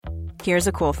Here's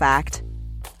a cool fact.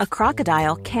 A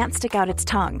crocodile can't stick out its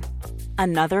tongue.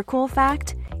 Another cool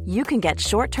fact, you can get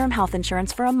short-term health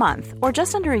insurance for a month or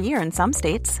just under a year in some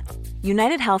states.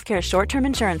 United Healthcare short-term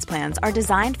insurance plans are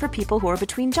designed for people who are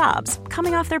between jobs,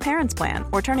 coming off their parents' plan,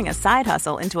 or turning a side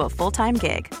hustle into a full-time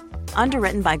gig.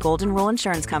 Underwritten by Golden Rule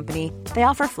Insurance Company, they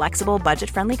offer flexible,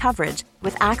 budget-friendly coverage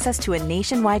with access to a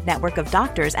nationwide network of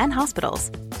doctors and hospitals.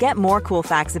 Get more cool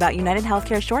facts about United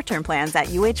Healthcare short-term plans at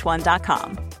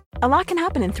uh1.com. A lot can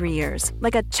happen in 3 years,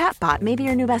 like a chatbot may be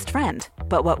your new best friend.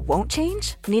 But what won't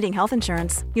change? Needing health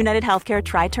insurance. United Healthcare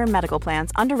Tri-Term Medical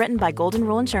Plans, underwritten by Golden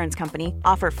Rule Insurance Company,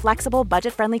 offer flexible,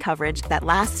 budget-friendly coverage that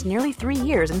lasts nearly 3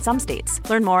 years in some states.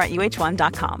 Learn more at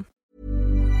uh1.com.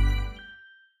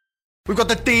 We've got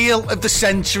the deal of the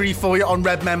century for you on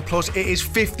Redmen Plus. It is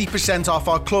 50% off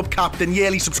our Club Captain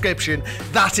yearly subscription.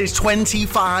 That is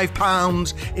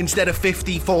 £25 instead of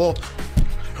 $54.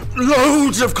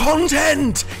 Loads of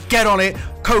content. Get on it.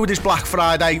 Code is Black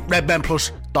Friday.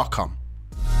 redmenplus.com.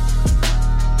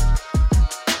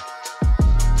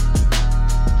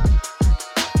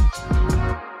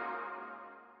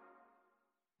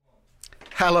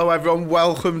 Hello everyone,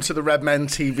 welcome to the Redmen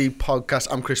TV podcast.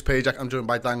 I'm Chris Pajak, I'm joined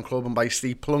by Dan Clubb and by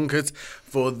Steve Plunkett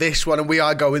for this one, and we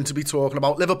are going to be talking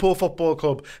about Liverpool Football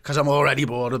Club because I'm already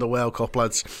bored of the World Cup,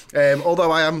 lads.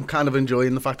 Although I am kind of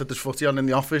enjoying the fact that there's footy on in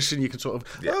the office and you can sort of,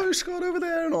 oh, scored over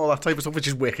there and all that type of stuff, which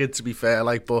is wicked to be fair,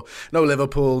 like, but no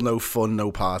Liverpool, no fun,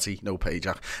 no party, no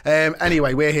Pajak.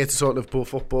 Anyway, we're here to talk Liverpool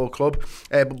Football Club,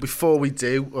 but before we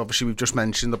do, obviously we've just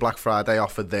mentioned the Black Friday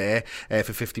offer there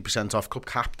for 50% off Club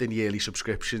Captain yearly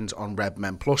subscriptions on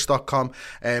redmenplus.com.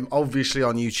 Obviously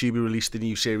on YouTube we released the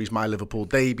new series My Liverpool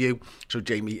Debut, so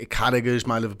Jamie Carragher's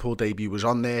My Liverpool Debut was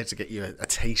on there to get you a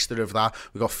taster of that.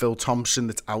 We've got Phil Thompson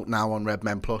that's out now on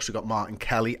Redmen Plus, we've got Martin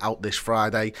Kelly out this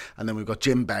Friday, and then we've got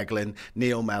Jim Beglin,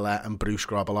 Neil Mellor and Bruce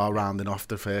Grobbelaar rounding off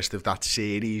the first of that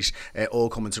series, all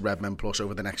coming to Redmen Plus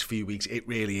over the next few weeks. It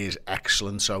really is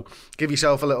excellent, so give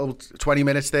yourself a little 20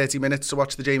 minutes, 30 minutes to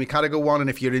watch the Jamie Carragher one, and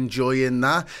if you're enjoying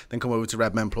that, then come over to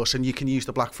Redmen Plus and you can use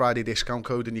the Black Friday discount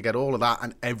code and you get all of that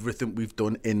and everything we've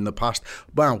done in the past.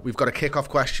 Well, we've got a kick-off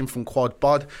question from Quad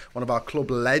Bod, one of our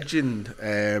club legends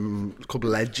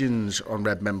on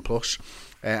Redmen Plus.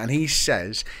 And he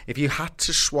says, if you had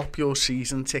to swap your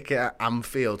season ticket at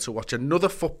Anfield to watch another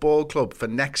football club for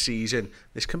next season,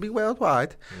 this can be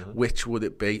worldwide, which would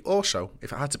it be? Also,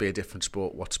 if it had to be a different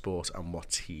sport, what sport and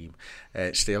what team?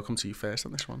 Steve, I'll come to you first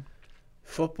on this one.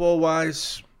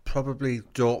 Football-wise, probably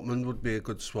Dortmund would be a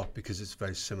good swap because it's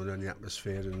very similar in the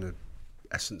atmosphere and the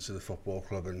essence of the football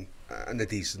club, and they're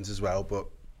decent as well.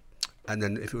 And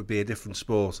then if it would be a different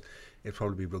sport, it'd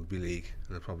probably be rugby league,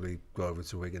 and I'd probably go over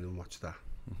to Wigan and watch that.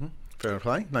 Fair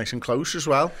play, nice and close as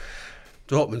well.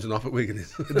 Dortmund's not at Wigan.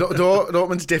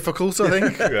 Dortmund's difficult, I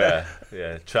think.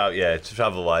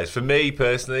 Travel wise, for me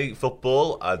personally,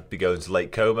 football, I'd be going to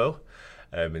Lake Como.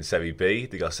 In Serie B,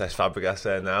 they got Cesc Fabregas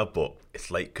there now, but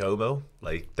it's Lake Como.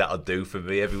 Like, that'll do for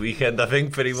me every weekend, I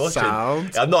think, pretty much.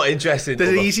 Sound. I'm not interested. Does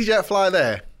EasyJet fly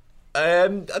there?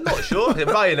 I'm not sure.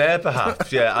 Ryanair,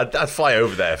 perhaps. Yeah, I'd fly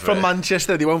over there from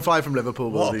Manchester. They won't fly from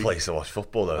Liverpool. What a place to watch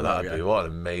football, though. That'd be what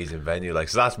an amazing venue. Like,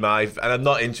 so that's my. And I'm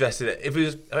not interested. If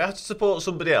I had to support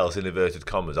somebody else in inverted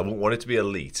commas, I wouldn't want it to be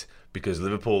elite because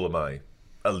Liverpool are my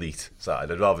elite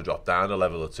side. I'd rather drop down a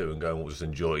level or two and go and just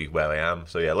enjoy where I am.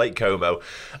 So yeah, Lake Como,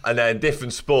 and then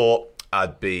different sport.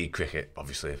 I'd be cricket,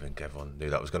 obviously. I think everyone knew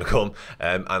that was going to come.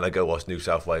 And I go watch New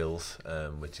South Wales,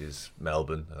 which is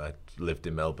Melbourne. And I lived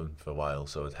in Melbourne for a while,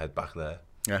 so I'd head back there.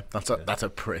 Yeah, that's a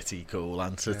pretty cool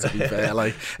answer, to be fair.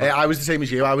 Like, I was the same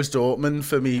as you. I was Dortmund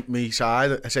for me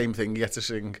side. Same thing. You get to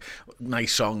sing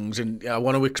nice songs, and I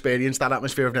want to experience that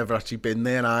atmosphere. I've never actually been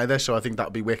there either, so I think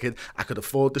that'd be wicked. I could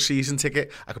afford the season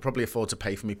ticket. I could probably afford to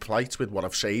pay for my flights with what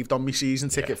I've saved on my season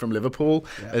ticket from Liverpool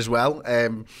as well.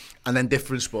 And then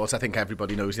different sports. I think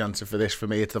everybody knows the answer for this. For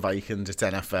me, it's the Vikings. It's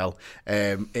NFL.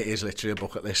 It is literally a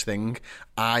bucket list thing.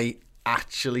 I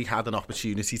actually had an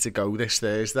opportunity to go this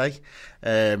Thursday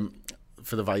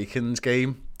for the Vikings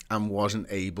game and wasn't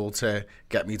able to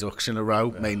get me ducks in a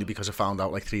row, mainly because I found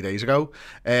out like 3 days ago.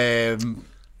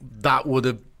 That would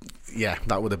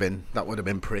have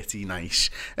been pretty nice.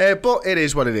 But it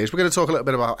is what it is. We're going to talk a little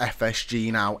bit about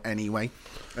FSG now anyway.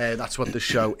 That's what the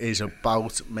show is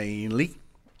about mainly.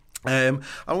 I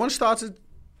want to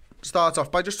start off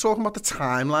by just talking about the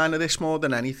timeline of this more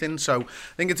than anything. So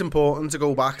I think it's important to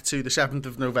go back to the 7th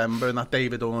of November and that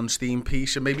David Ornstein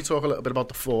piece, and maybe talk a little bit about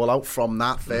the fallout from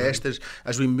that first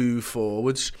as we move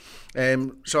forwards.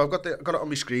 So I've got it on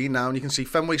my screen now, and you can see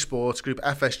Fenway Sports Group,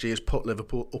 FSG, has put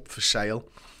Liverpool up for sale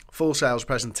Full sales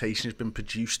presentation has been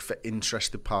produced for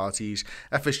interested parties.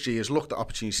 FSG has looked at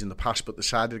opportunities in the past but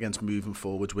decided against moving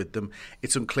forward with them.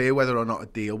 It's unclear whether or not a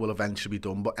deal will eventually be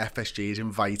done, but FSG is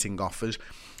inviting offers.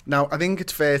 Now, I think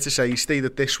it's fair to say, Steve,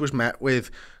 that this was met with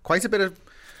quite a bit of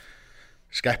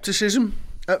scepticism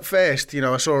at first. You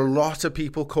know, I saw a lot of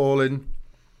people calling,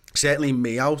 certainly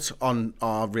me, out on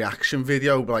our reaction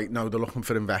video, like, no, they're looking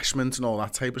for investment and all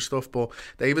that type of stuff. But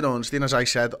David Ornstein, as I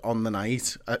said on the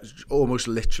night, almost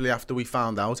literally after we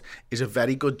found out, is a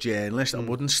very good journalist and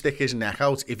wouldn't stick his neck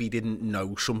out if he didn't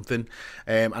know something.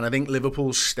 And I think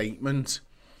Liverpool's statement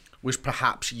was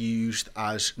perhaps used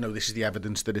as, no, this is the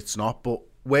evidence that it's not. But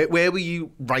where were you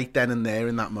right then and there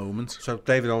in that moment? So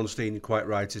David Ornstein, you're quite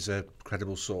right, is a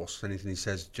credible source. Anything he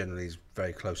says generally is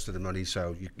very close to the money,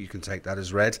 so you can take that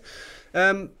as read.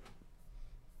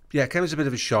 Yeah, it came as a bit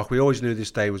of a shock. We always knew this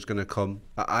day was going to come.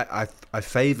 I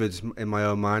favoured, in my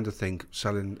own mind, I think,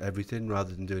 selling everything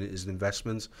rather than doing it as an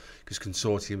investment, because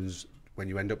consortiums, when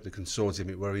you end up with the consortium,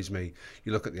 it worries me.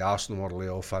 You look at the Arsenal model, they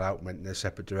all fell out and went in their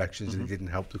separate directions, and it didn't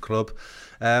help the club.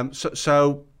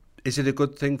 So is it a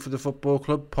good thing for the football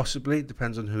club? Possibly.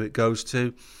 Depends on who it goes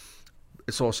to.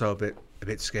 It's also a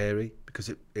bit scary because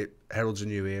it heralds a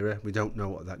new era. We don't know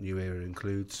what that new era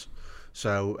includes.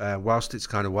 So whilst it's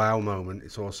kind of wow moment,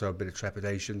 it's also a bit of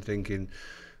trepidation, thinking,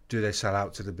 do they sell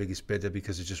out to the biggest bidder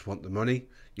because they just want the money?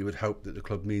 You would hope that the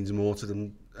club means more to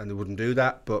them and they wouldn't do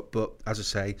that. But as I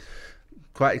say,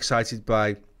 quite excited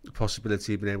by the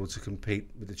possibility of being able to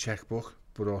compete with the chequebook,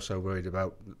 but also worried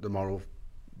about the moral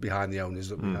behind the owners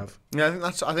that we have.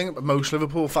 Yeah, I think most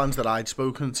Liverpool fans that I'd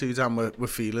spoken to, Dan, were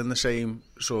feeling the same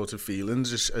sort of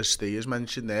feelings as Steve has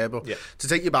mentioned there. But to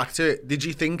take you back to it, did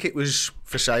you think it was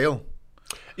for sale?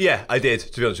 Yeah, I did,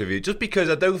 to be honest with you. Just because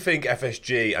I don't think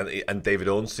FSG and David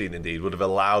Ornstein, indeed, would have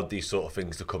allowed these sort of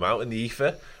things to come out in the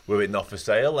ether were it not for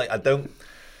sale. Like, I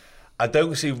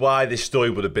don't see why this story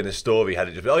would have been a story had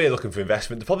it just been, oh, you're looking for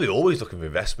investment. They're probably always looking for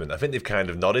investment. I think they've kind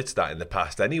of nodded to that in the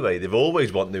past anyway. They've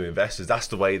always want new investors. That's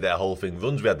the way their whole thing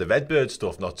runs. We had the Redbird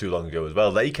stuff not too long ago as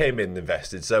well. They came in and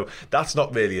invested. So that's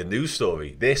not really a news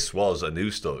story. This was a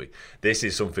news story. This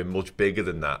is something much bigger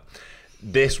than that.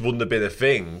 This wouldn't have been a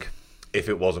thing if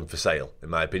it wasn't for sale, in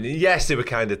my opinion. Yes, they were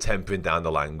kind of tempering down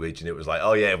the language and it was like,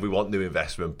 oh yeah, we want new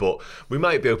investment, but we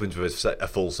might be open to a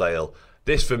full sale.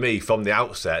 This, for me, from the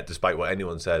outset, despite what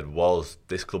anyone said, was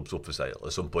this club's up for sale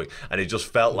at some point. And it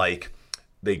just felt like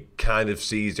they kind of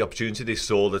seized the opportunity. They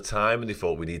saw the time and they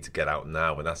thought, we need to get out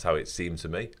now. And that's how it seemed to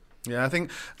me. Yeah, I think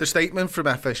the statement from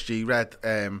FSG read,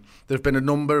 there have been a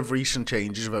number of recent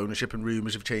changes of ownership and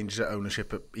rumours of changes of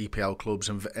ownership at EPL clubs,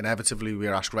 and inevitably we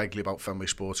are asked regularly about Fenway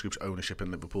Sports Group's ownership in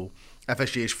Liverpool.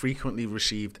 FSG has frequently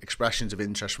received expressions of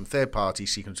interest from third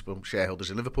parties seeking to become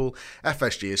shareholders in Liverpool.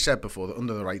 FSG has said before that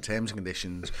under the right terms and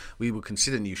conditions, we would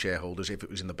consider new shareholders if it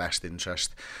was in the best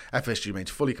interest. FSG remains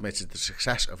fully committed to the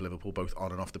success of Liverpool both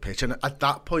on and off the pitch. And at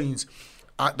that point,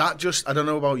 that just, I don't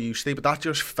know about you, Steve, but that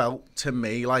just felt to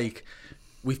me like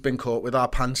we've been caught with our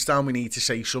pants down. We need to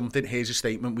say something. Here's a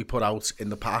statement we put out in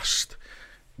the past.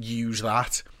 Use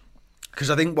that. Because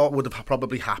I think what would have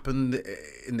probably happened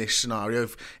in this scenario,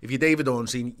 if you're David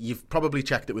Ornstein, you've probably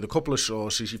checked it with a couple of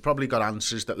sources. You've probably got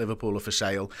answers that Liverpool are for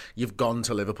sale. You've gone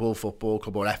to Liverpool Football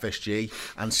Club or FSG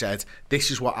and said, this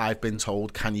is what I've been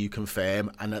told. Can you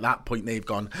confirm? And at that point, they've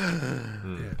gone,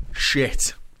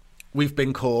 shit. We've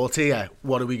been caught here.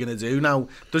 What are we going to do now?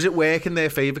 Does it work in their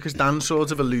favour? Because Dan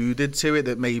sort of alluded to it,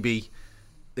 that maybe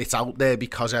it's out there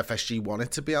because FSG want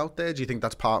it to be out there. Do you think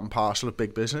that's part and parcel of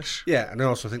big business? Yeah, and I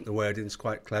also think the wording's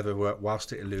quite clever.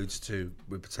 Whilst it alludes to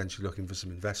we're potentially looking for some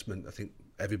investment, I think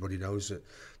everybody knows that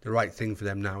the right thing for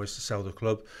them now is to sell the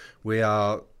club. We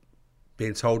are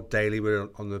being told daily we're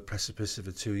on the precipice of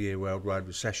a 2-year worldwide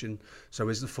recession. So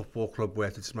is the football club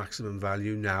worth its maximum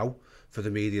value now for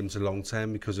the medium to long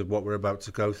term because of what we're about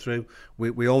to go through?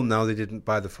 We all know they didn't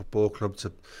buy the football club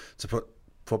to put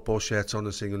football shirts on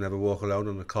and sing "You'll Never Walk Alone"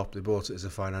 on the cop. They bought it as a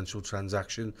financial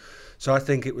transaction. So I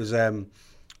think it was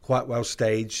quite well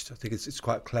staged. I think it's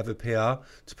quite clever PR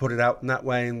to put it out in that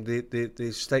way, and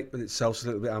the statement itself is a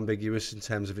little bit ambiguous in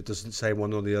terms of it doesn't say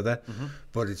one or the other,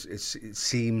 but it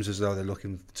seems as though they're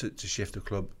looking to shift the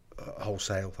club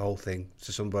wholesale, the whole thing,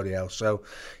 to somebody else. So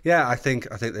yeah, I think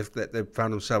they've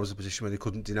found themselves in a position where they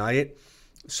couldn't deny it.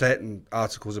 Certain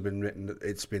articles have been written,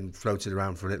 it's been floated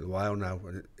around for a little while now,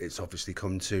 and it's obviously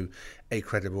come to a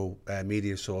credible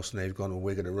media source, and they've gone, well,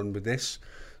 we're going to run with this,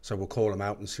 so we'll call them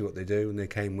out and see what they do. And they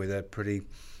came with a pretty,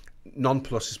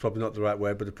 non-plus is probably not the right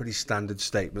word, but a pretty standard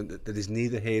statement that is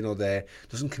neither here nor there,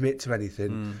 doesn't commit to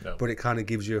anything, but it kind of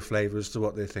gives you a flavour as to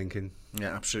what they're thinking.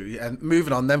 Yeah, absolutely. And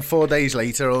moving on then, 4 days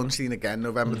later, unseen again,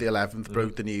 November the 11th,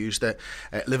 broke the news that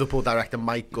Liverpool director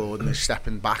Mike Gordon is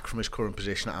stepping back from his current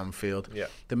position at Anfield. Yeah.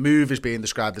 The move is being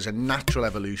described as a natural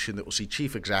evolution that will see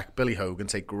Chief Exec Billy Hogan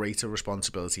take greater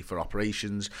responsibility for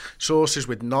operations. Sources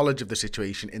with knowledge of the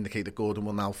situation indicate that Gordon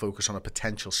will now focus on a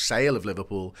potential sale of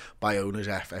Liverpool by owners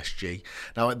FSG.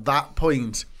 Now, at that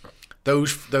point,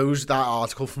 that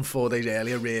article from 4 days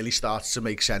earlier really starts to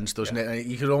make sense, doesn't it? And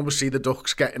you can almost see the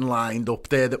ducks getting lined up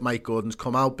there, that Mike Gordon's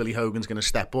come out, Billy Hogan's going to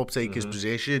step up, take his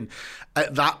position.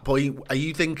 At that point, are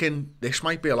you thinking this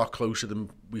might be a lot closer than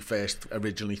we first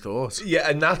originally thought? Yeah,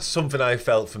 and that's something I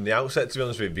felt from the outset, to be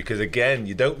honest with you, because again,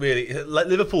 you don't really, like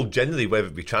Liverpool generally, whether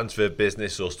it be transfer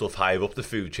business or stuff higher up the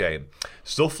food chain,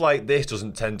 stuff like this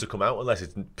doesn't tend to come out unless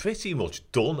it's pretty much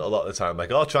done a lot of the time.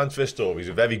 Like, our transfer stories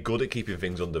are very good at keeping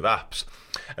things under wraps,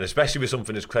 and especially with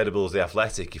something as credible as The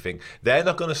Athletic, you think they're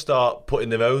not going to start putting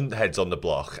their own heads on the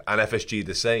block, and FSG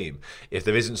the same, if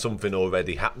there isn't something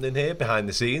already happening here behind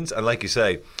the scenes. And like you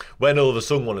say, when all of a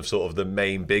sudden one of sort of the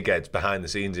main big heads behind the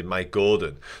scenes in Mike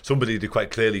Gordon, somebody they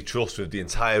quite clearly trust with the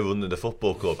entire run of the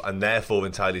football club, and therefore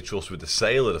entirely trust with the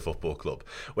sale of the football club,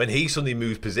 when he suddenly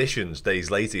moves positions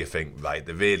days later, you think, right,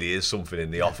 there really is something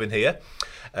in the offing here.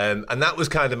 And that was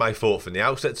kind of my thought from the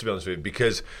outset, to be honest with you,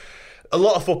 because a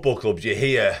lot of football clubs, you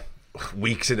hear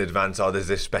weeks in advance, there's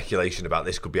this speculation about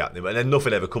this could be happening, and then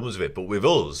nothing ever comes of it. But with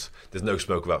us, there's no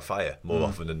smoke without fire, more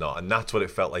often than not, and that's what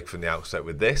it felt like from the outset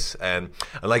with this. And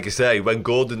like I say, when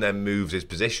Gordon then moves his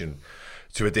position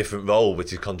to a different role,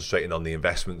 which is concentrating on the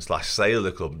investment / sale of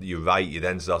the club, you're right, you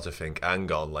then start to think,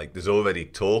 hang on, like, there's already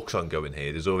talks ongoing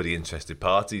here, there's already interested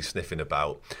parties sniffing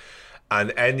about,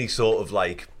 and any sort of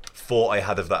like thought I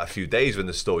had of that a few days when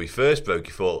the story first broke,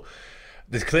 you thought,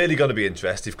 there's clearly going to be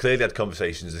interest, they've clearly had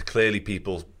conversations, there's clearly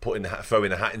people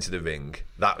throwing a hat into the ring.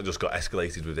 That just got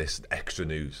escalated with this extra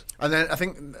news. And then I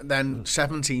think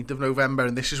 17th of November,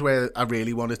 and this is where I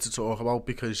really wanted to talk about,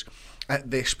 because at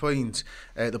this point,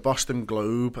 the Boston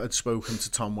Globe had spoken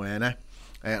to Tom Werner.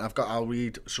 I'll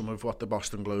read some of what the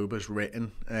Boston Globe has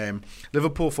written.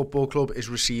 Liverpool Football Club is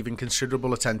receiving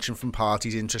considerable attention from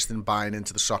parties interested in buying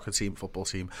into the football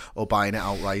team, or buying it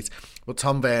outright. But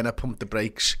Tom Werner pumped the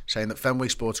brakes, saying that Fenway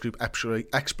Sports Group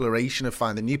exploration of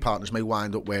finding new partners may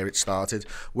wind up where it started.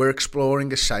 We're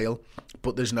exploring a sale,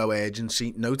 but there's no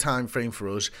urgency, no time frame for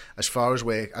us. As far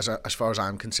as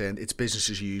I'm concerned, it's business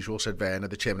as usual, said Werner,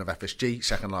 the chairman of FSG,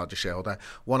 second largest shareholder.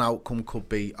 One outcome could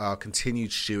be our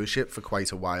continued stewardship for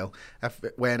quite a while.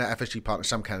 Werner, FSG partner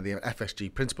Sam Kennedy, and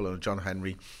FSG principal owner John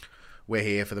Henry were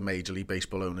here for the Major League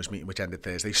Baseball owners meeting, which ended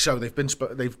Thursday. So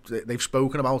they've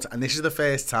spoken about, and this is the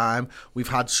first time we've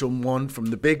had someone from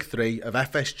the big three of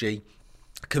FSG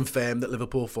confirm that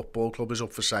Liverpool Football Club is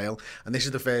up for sale, and this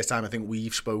is the first time I think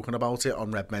we've spoken about it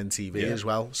on Redmen TV as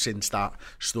well, since that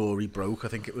story broke. I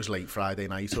think it was late Friday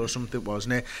night or something,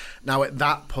 wasn't it? Now at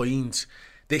that point,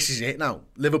 this is it now.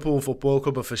 Liverpool Football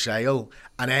Club are for sale,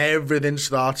 and everything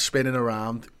starts spinning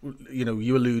around. You know,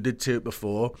 you alluded to it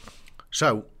before.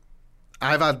 So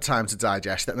I've had time to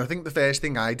digest it, and I think the first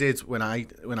thing I did when I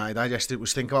digested it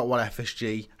was think about what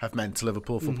FSG have meant to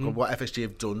Liverpool Football Club, what FSG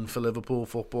have done for Liverpool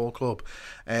Football Club,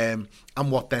 and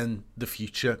what then the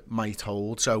future might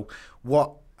hold. So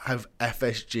what have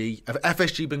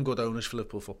FSG been good owners for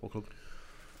Liverpool Football Club?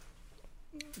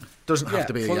 Doesn't have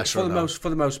to be a yes or no. For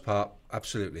the most part,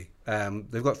 absolutely.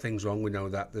 They've got things wrong, we know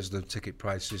that. There's the ticket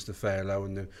prices, the fare low,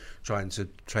 and they're trying to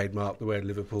trademark the word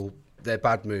Liverpool. They're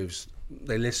bad moves.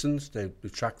 They listened, they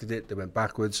retracted it, they went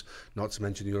backwards, not to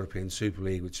mention the European Super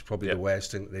League, which is probably the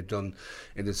worst thing that they've done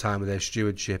in the time of their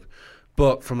stewardship.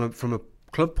 But from a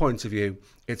club point of view,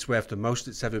 it's worth the most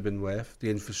it's ever been worth. The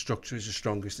infrastructure is the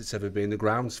strongest it's ever been. The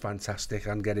ground's fantastic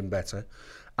and getting better.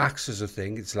 Acts as a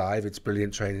thing, it's live, it's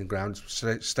brilliant training ground,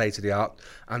 state of the art,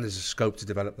 and there's a scope to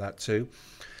develop that too.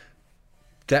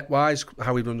 Debt-wise,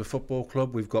 how we run the football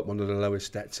club, we've got one of the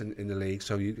lowest debts in the league,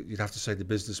 so you'd have to say the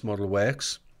business model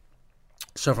works.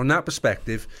 So from that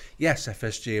perspective, yes,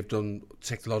 FSG have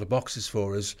ticked a lot of boxes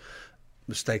for us.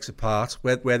 Mistakes apart,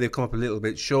 where they've come up a little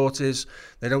bit short is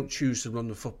they don't choose to run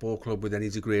the football club with any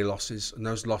degree of losses, and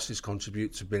those losses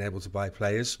contribute to being able to buy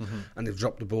players, and they've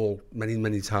dropped the ball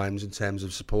many times in terms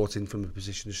of supporting from a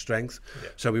position of strength.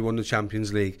 So we won the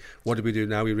Champions League. What do we do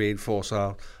now? We reinforce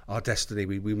our destiny.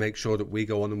 We make sure that we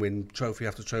go on and win trophy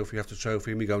after trophy after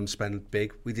trophy, and we go and spend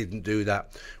big. We didn't do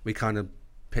that. We kind of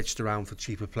pitched around for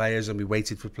cheaper players, and we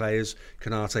waited for players,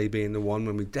 Canate being the one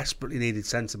when we desperately needed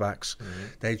centre-backs.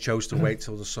 They chose to wait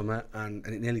till the summer, and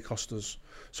it nearly cost us.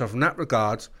 So from that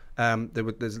regard,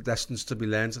 There's lessons to be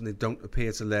learned, and they don't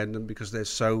appear to learn them because they're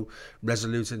so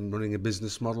resolute in running a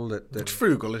business model that it's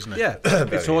frugal, isn't it? Yeah,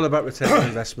 it's all about return on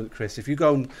investment, Chris. If you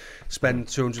go and spend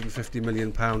 £250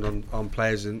 million on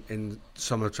players in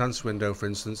summer transfer window, for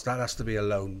instance, that has to be a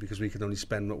loan because we can only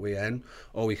spend what we earn,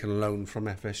 or we can loan from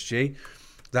FSG.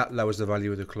 That lowers the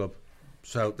value of the club.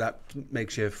 So that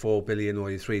makes you 4 billion or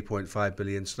your 3.5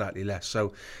 billion slightly less.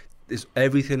 So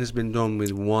everything has been done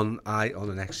with one eye on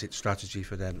an exit strategy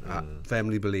for them. I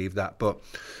firmly believe that. But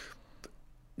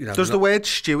does the word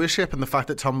stewardship and the fact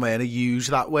that Tom Werner used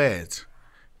that word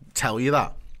tell you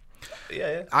that?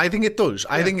 Yeah. I think it does.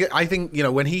 Yeah. I think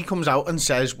when he comes out and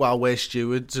says, "Well, we're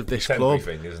stewards of this club,"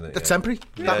 thing, isn't it? That's temporary.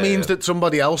 That means that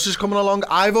somebody else is coming along.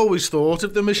 I've always thought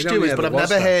of them as stewards, but I've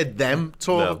never heard them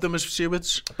talk of them as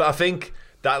stewards. But I think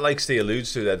that, like Steve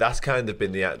alludes to there, that's kind of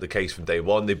been the case from day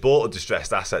one. They bought a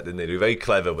distressed asset, didn't they? They were very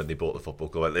clever when they bought the football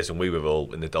club. Like, listen, we were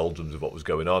all in the doldrums of what was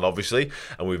going on, obviously,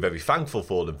 and we were very thankful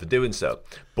for them for doing so.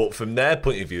 But from their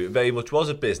point of view, it very much was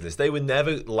a business. They were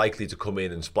never likely to come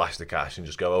in and splash the cash and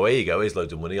just go, "Oh, here you go, here's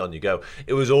loads of money, on you go."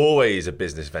 It was always a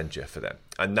business venture for them,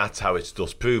 and that's how it's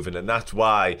just proven, and that's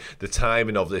why the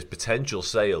timing of this potential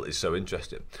sale is so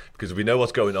interesting, because we know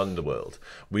what's going on in the world.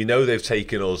 We know they've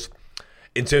taken us,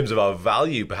 in terms of our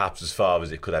value, perhaps as far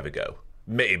as it could ever go.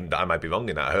 I might be wrong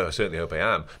in that. I certainly hope I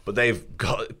am. But they've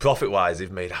got, profit-wise, they've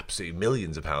made absolutely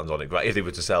millions of pounds on it, right, if they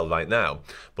were to sell right now.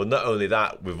 But not only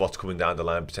that, with what's coming down the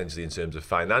line potentially in terms of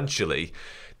financially,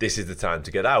 this is the time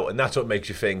to get out. And that's what makes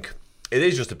you think, it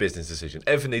is just a business decision.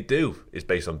 Everything they do is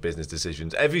based on business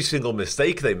decisions. Every single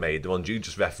mistake they made, the ones you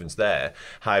just referenced there,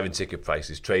 hiring ticket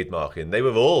prices, trademarking, they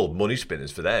were all money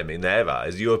spinners for them in their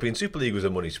eyes. The European Super League was a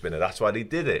money spinner. That's why they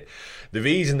did it. The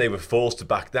reason they were forced to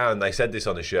back down, and I said this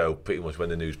on the show pretty much when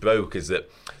the news broke, is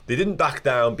that they didn't back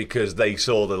down because they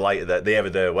saw the light of the error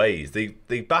their ways. They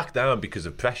backed down because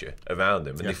of pressure around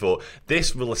them. And they thought,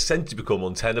 this will essentially become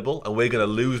untenable, and we're going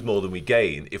to lose more than we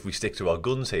gain if we stick to our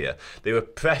guns here. They were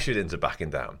pressured into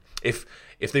backing down. If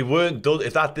they weren't done,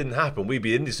 if that didn't happen, we'd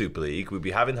be in the Super League, we'd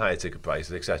be having higher ticket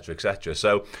prices, etc., etc.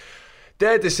 So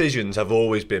their decisions have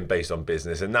always been based on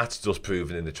business, and that's just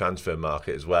proven in the transfer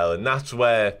market as well. And that's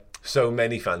where so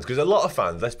many fans, because a lot of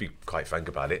fans, let's be quite frank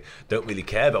about it, don't really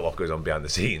care about what goes on behind the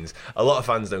scenes. A lot of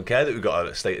fans don't care that we've got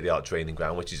a state-of-the-art training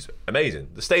ground, which is amazing.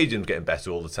 The stadium's getting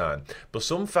better all the time. But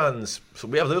some fans,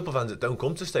 we have Liverpool fans that don't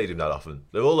come to the stadium that often.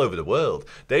 They're all over the world.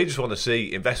 They just want to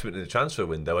see investment in the transfer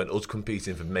window and us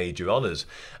competing for major honours.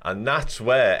 And that's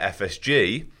where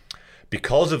FSG,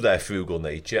 because of their frugal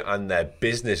nature and their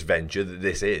business venture that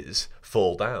this is,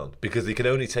 fall down, because they can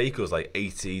only take us like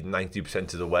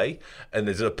 80-90% of the way, and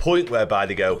there's a point whereby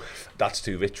they go, that's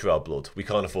too rich for our blood, we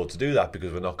can't afford to do that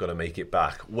because we're not going to make it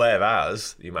back.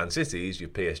 Whereas your Man Cities, your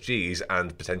PSGs,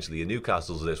 and potentially your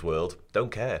Newcastles of this world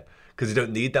don't care, because they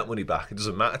don't need that money back. It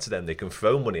doesn't matter to them. They can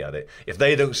throw money at it. If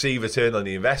they don't see return on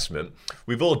the investment,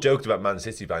 we've all joked about Man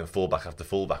City buying fullback after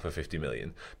fullback for 50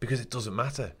 million, because it doesn't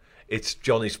matter. It's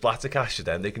Johnny Splatter cash to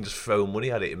them. They can just throw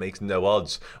money at it. It makes no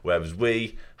odds. Whereas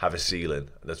we have a ceiling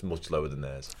that's much lower than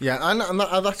theirs. Yeah, and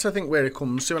that's, I think, where it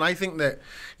comes to. And I think that,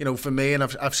 for me, and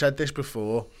I've said this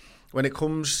before, when it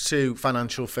comes to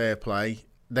financial fair play,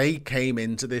 they came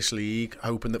into this league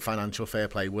hoping that financial fair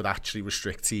play would actually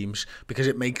restrict teams, because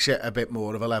it makes it a bit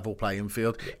more of a level playing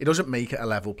field. It doesn't make it a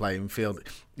level playing field.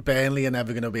 Burnley are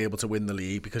never going to be able to win the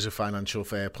league because of financial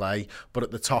fair play, but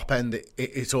at the top end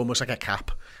it's almost like a cap,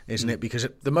 isn't it? Because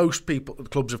the most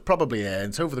clubs have probably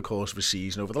earned over the course of a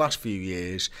season, over the last few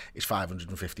years, is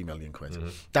 550 million quid.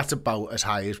 That's about as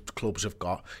high as clubs have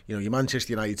got. Your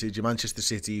Manchester United, your Manchester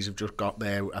Cities have just got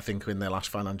there, I think, in their last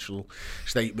financial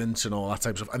statements and all that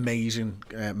type of stuff. Amazing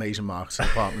marketing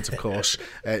department, of course,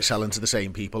 selling to the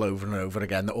same people over and over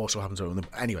again that also happen to own them.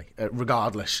 Anyway,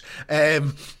 regardless,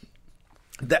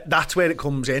 that's where it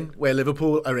comes in, where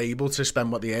Liverpool are able to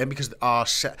spend what they earn, because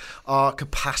our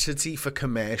capacity for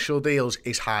commercial deals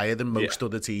is higher than most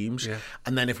other teams. Yeah.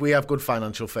 And then if we have good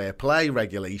financial fair play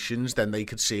regulations, then they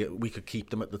could see it, we could keep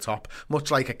them at the top,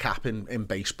 much like a cap in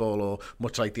baseball, or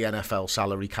much like the NFL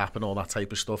salary cap and all that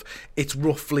type of stuff. It's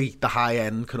roughly the high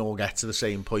end can all get to the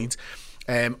same point.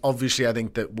 Obviously, I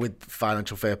think that with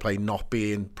financial fair play not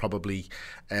being probably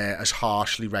as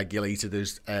harshly regulated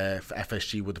as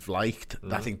FSG would have liked,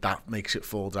 I think that makes it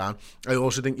fall down. I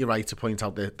also think you're right to point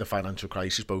out the financial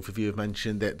crisis. Both of you have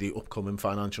mentioned the upcoming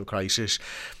financial crisis.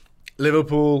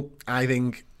 Liverpool, I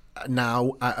think,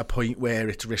 now at a point where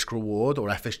it's risk-reward, or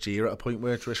FSG are at a point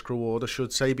where it's risk-reward, I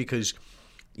should say, because,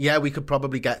 yeah, we could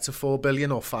probably get to 4 billion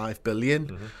or 5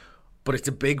 billion, but it's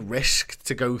a big risk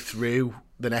to go through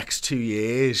the next 2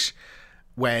 years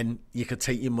when you could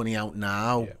take your money out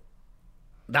now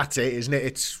that's it, isn't it?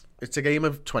 It's a game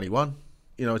of 21.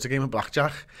 You know, it's a game of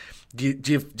blackjack. Do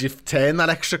you turn that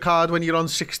extra card when you're on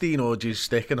 16, or do you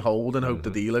stick and hold and hope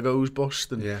the dealer goes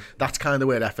bust? And that's kind of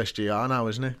where FSG are now,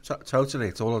 isn't it? Totally.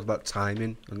 It's all about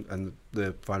timing, and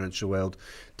the financial world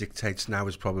dictates now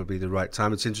is probably the right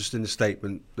time. It's interesting, the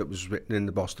statement that was written in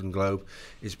the Boston Globe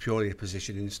is purely a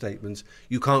positioning statement.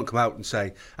 You can't come out and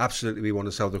say, absolutely, we want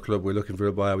to sell the club, we're looking for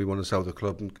a buyer, we want to sell the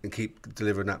club, and keep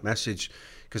delivering that message,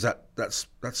 because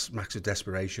that's max of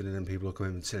desperation, and then people will come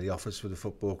in and silly offers for the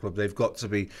football club. They've got to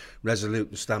be resolute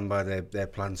and stand by their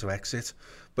plan to exit.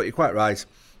 But you're quite right.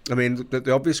 I mean,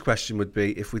 the obvious question would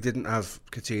be, if we didn't have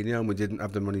Coutinho and we didn't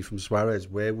have the money from Suarez,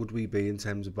 where would we be in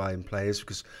terms of buying players?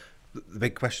 Because the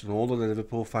big question on all of the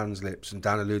Liverpool fans' lips, and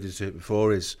Dan alluded to it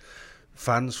before, is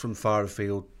fans from far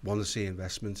afield want to see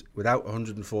investment. Without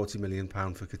 £140 million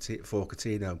for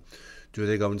Coutinho, do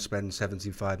they go and spend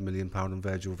 £75 million on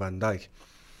Virgil van Dijk?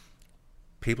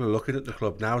 People are looking at the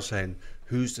club now saying,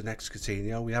 who's the next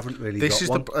Coutinho? We haven't really got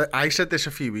one. I said this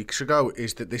a few weeks ago,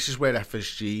 is that this is where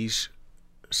FSG's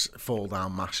fall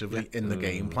down massively in the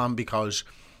game plan, because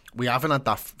we haven't had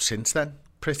that since then,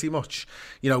 pretty much.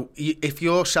 You know, if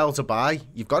you're sell to buy,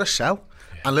 you've got to sell.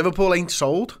 And Liverpool ain't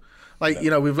sold. Like,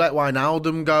 you know, we've let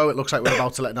Wijnaldum go. It looks like we're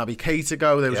about to let Naby Keita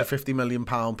go. There was a £50 million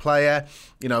player.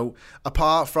 You know,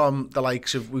 apart from the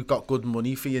likes of, we've got good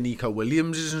money for your Nico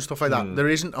Williamses and stuff like that, there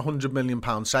isn't a £100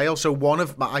 million sale. So one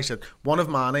of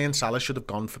Mane and Salah should have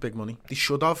gone for big money. They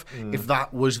should have, if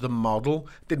that was the model.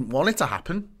 Didn't want it to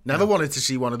happen. Never wanted to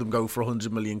see one of them go for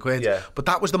 £100 million. Yeah. But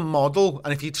that was the model.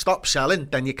 And if you'd stop selling,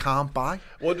 then you can't buy.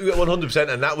 100%.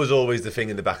 And that was always the thing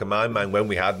in the back of my mind when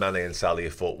we had Mane and Salah. I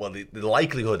thought, well, the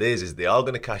likelihood is they are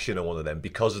going to cash in on one of them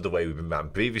because of the way we've been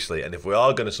banned previously. And if we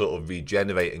are going to sort of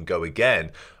regenerate and go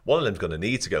again, one of them's going to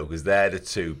need to go, because they're the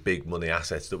two big money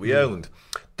assets that we owned.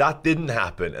 That didn't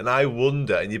happen, and I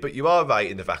wonder, but you are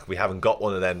right in the fact we haven't got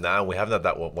one of them now. We haven't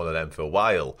had one of them for a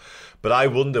while. But I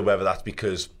wonder whether that's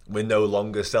because we're no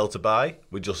longer sell to buy.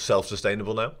 We're just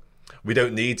self-sustainable now. We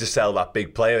don't need to sell that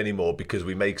big player anymore because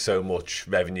we make so much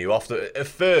revenue off the. At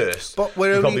first, but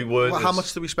we're only, probably weren't. How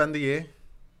much do we spend a year?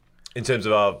 In terms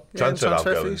of our transfer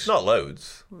outgoings, not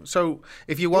loads. So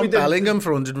if you want Bellingham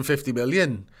for 150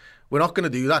 million, we're not going to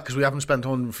do that because we haven't spent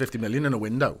 150 million in a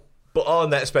window. But our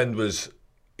net spend was,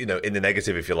 you know, in the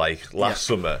negative, if you like, last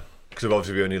summer. Because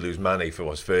obviously we only lose Mane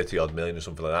for 30 odd million or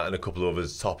something like that, and a couple of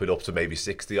others top it up to maybe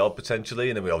 60 odd potentially,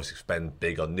 and then we obviously spend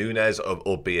big on Nunes,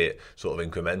 albeit sort of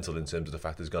incremental in terms of the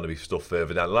fact there's going to be stuff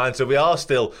further down the line. So we are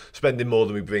still spending more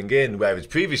than we bring in, whereas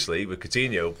previously with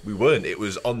Coutinho we weren't. It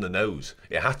was on the nose.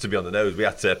 It had to be on the nose. We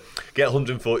had to get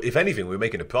 140. If anything, we were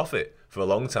making a profit for a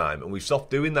long time, and we've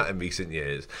stopped doing that in recent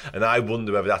years. And I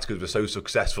wonder whether that's because we're so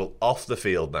successful off the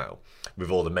field now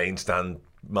with all the main stand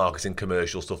marketing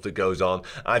commercial stuff that goes on.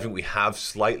 I think we have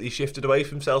slightly shifted away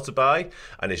from sell to buy,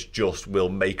 and it's just will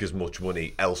make as much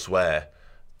money elsewhere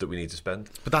that we need to spend.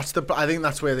 But I think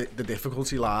that's where the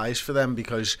difficulty lies for them,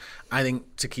 because I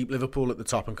think to keep Liverpool at the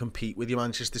top and compete with your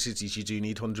Manchester Cities, you do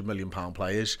need £100 million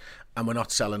players, and we're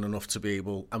not selling enough to be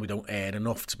able, and we don't earn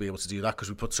enough to be able to do that, because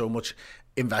we put so much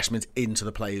investment into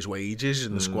the players' wages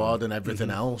and the squad and everything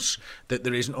else, that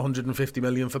there isn't 150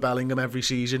 million for Bellingham every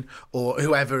season, or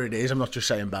whoever it is. I'm not just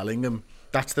saying Bellingham.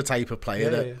 That's the type of player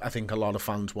that I think a lot of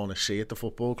fans want to see at the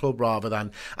football club, rather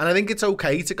than, and I think it's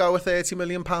okay to go a £30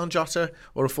 million Jota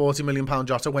or a £40 million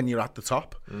Jota when you're at the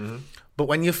top. But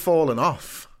when you've fallen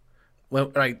off, well,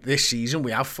 right, this season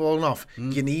we have fallen off,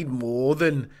 you need more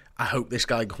than, I hope this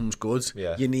guy comes good.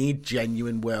 You need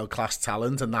genuine world-class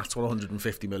talent, and that's what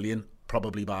 150 million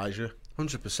probably buys you.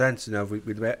 100%. You know, if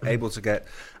we were able to get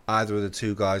either of the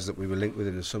two guys that we were linked with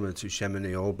in the summer, to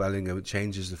Chemini or Bellingham, it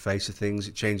changes the face of things,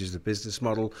 it changes the business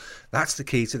model. That's the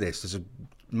key to this. There's a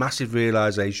massive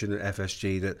realisation at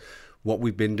FSG that what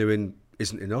we've been doing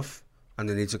isn't enough, and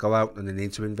they need to go out and they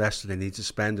need to invest and they need to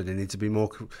spend and they need to be more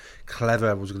clever.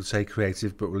 I was going to say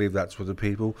creative, but we'll leave that to other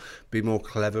people. Be more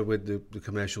clever with the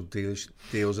commercial deals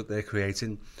that they're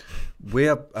creating.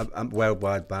 We're a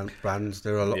worldwide brand.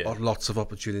 There are lots of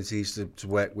opportunities to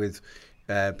work with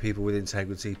people with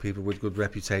integrity, people with good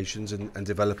reputations, and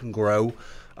develop and grow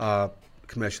our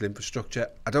commercial infrastructure.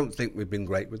 I don't think we've been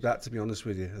great with that, to be honest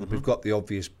with you. We've got the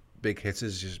obvious big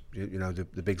hitters, you know,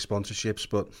 the big sponsorships,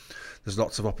 but there's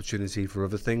lots of opportunity for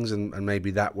other things, and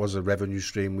maybe that was a revenue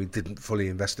stream we didn't fully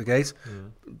investigate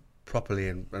properly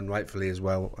and rightfully as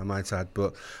well, I might add.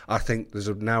 But I think there's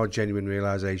now a genuine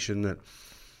realisation that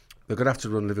They're going to have to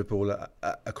run Liverpool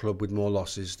a club with more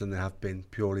losses than they have been,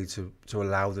 purely to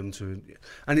allow them to.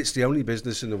 And it's the only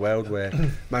business in the world where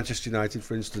Manchester United,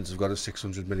 for instance, have got a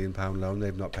 £600 million loan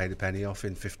they've not paid a penny off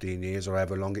in 15 years or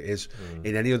however long it is.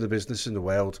 In any other business in the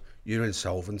world, you're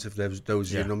insolvent if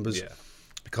those are your numbers. Yeah.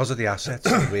 Because of the assets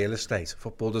and real estate.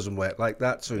 Football doesn't work like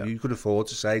that. So you could afford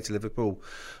to say to Liverpool,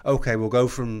 OK, we'll go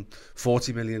from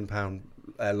 £40 million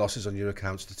losses on your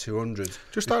accounts to 200.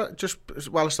 Just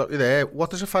while I stop you there,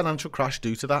 what does a financial crash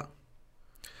do to that?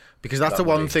 Because that's the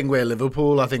one thing where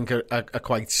Liverpool, I think, are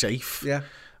quite safe. Yeah.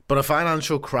 But a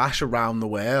financial crash around the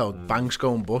world, banks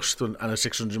going bust and a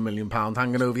 £600 million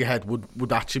hanging over your head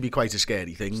would actually be quite a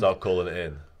scary thing. Start calling it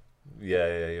in.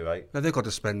 Yeah, you're right. Now they've got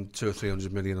to spend 200 or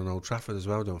 300 million on Old Trafford as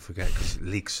well, don't forget, because it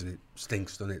leaks and it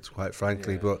stinks, doesn't it, quite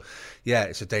frankly. But yeah,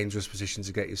 it's a dangerous position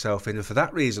to get yourself in, and for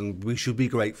that reason we should be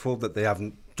grateful that they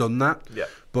haven't done that.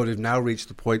 But we've now reached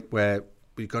the point where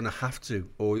we're going to have to,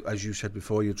 or as you said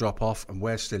before, you drop off and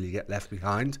where still you get left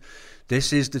behind.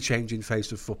 This is the changing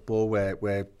face of football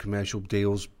where commercial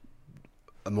deals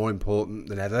are more important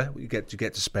than ever. You get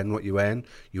to spend what you earn.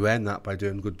 You earn that by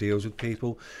doing good deals with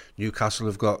people. Newcastle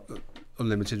have got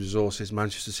unlimited resources.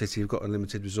 Manchester City have got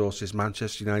unlimited resources.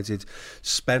 Manchester United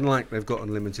spend like they've got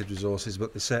unlimited resources,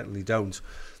 but they certainly don't.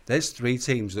 There's 3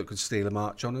 teams that could steal a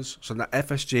march on us. So that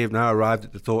FSG have now arrived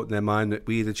at the thought in their mind that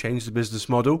we either change the business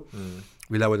model,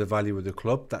 we lower the value of the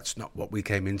club. That's not what we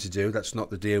came in to do. That's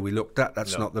not the deal we looked at.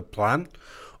 That's not the plan.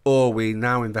 Or we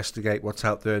now investigate what's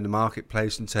out there in the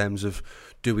marketplace in terms of,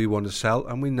 do we want to sell?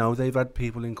 And we know they've had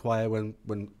people inquire when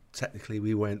technically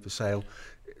we weren't for sale.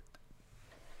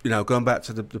 You know, going back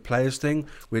to the players thing,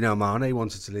 we know Mane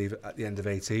wanted to leave at the end of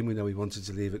 18. We know he wanted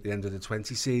to leave at the end of the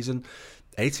 20 season.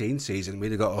 18 season,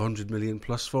 we'd have got 100 million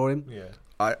plus for him. Yeah.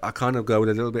 I kind of go with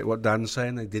a little bit what Dan's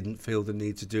saying. They didn't feel the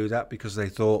need to do that because they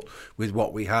thought with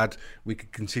what we had, we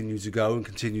could continue to go and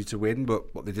continue to win.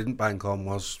 But what they didn't bank on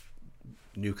was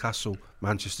Newcastle,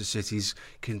 Manchester City's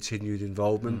continued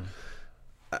involvement.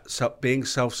 So being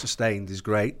self-sustained is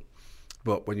great,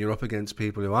 but when you're up against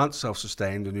people who aren't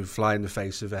self-sustained and who fly in the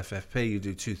face of FFP, you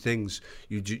do 2 things.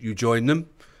 You join them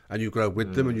and you grow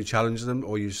with them and you challenge them,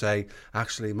 or you say,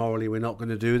 actually, morally, we're not going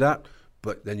to do that,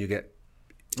 but then you get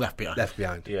left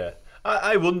behind. Yeah.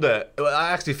 I wonder,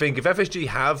 I actually think if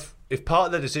FSG if part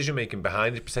of their decision making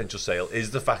behind the potential sale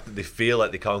is the fact that they feel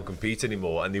like they can't compete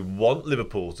anymore and they want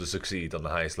Liverpool to succeed on the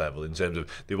highest level in terms of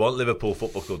they want Liverpool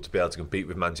Football Club to be able to compete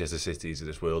with Manchester Cities of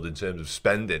this world in terms of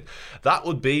spending, that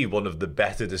would be one of the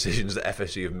better decisions that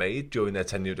FSG have made during their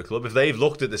tenure at the club. If they've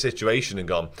looked at the situation and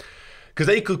gone, because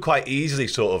they could quite easily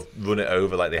sort of run it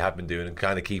over like they have been doing and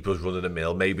kind of keep us running a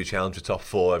mill, maybe challenge the top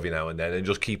 4 every now and then and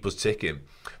just keep us ticking.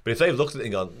 But if they've looked at it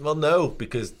and gone, well, no,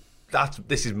 because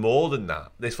this is more than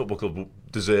that. This football club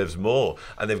deserves more.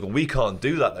 And they've gone, we can't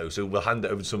do that though, so we'll hand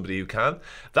it over to somebody who can.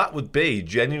 That would be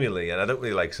genuinely, and I don't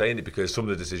really like saying it because some of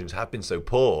the decisions have been so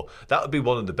poor, that would be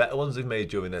one of the better ones they've made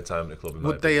during their time at the club.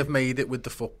 Would they have made it with the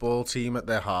football team at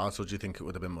their heart, or do you think it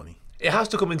would have been money? It has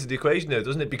to come into the equation though,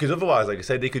 doesn't it? Because otherwise, like I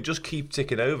said, they could just keep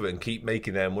ticking over and keep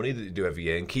making their money that they do every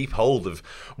year and keep hold of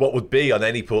what would be on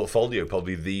any portfolio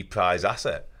probably the prize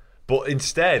asset. But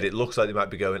instead, it looks like they might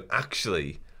be going,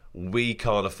 actually, we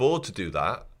can't afford to do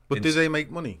that. But do they make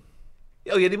money?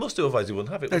 Oh yeah, they must do, otherwise they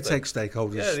wouldn't have it. They take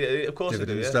stakeholders. Yeah, of course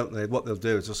dividends, they do, don't they? What they'll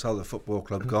do is they'll sell the football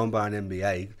club, go and buy an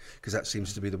NBA, because that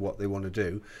seems to be what they want to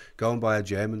do. Go and buy a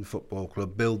German football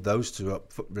club, build those 2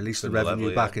 up, release the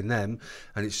revenue back in them,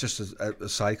 and it's just a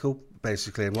cycle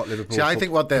basically. And what Liverpool? See, I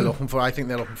think what they're looking for, an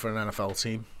NFL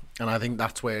team. And I think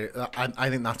that's where I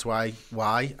think that's why.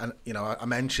 And you know, I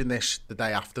mentioned this the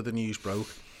day after the news broke.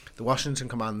 The Washington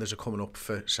Commanders are coming up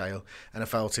for sale.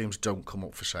 NFL teams don't come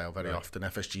up for sale very often.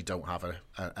 FSG don't have an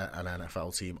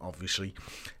NFL team, obviously.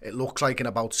 It looks like in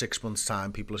about 6 months'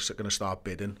 time, people are going to start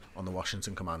bidding on the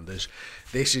Washington Commanders.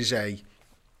 This is a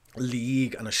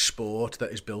league and a sport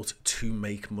that is built to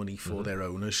make money for their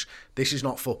owners. This is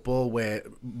not football where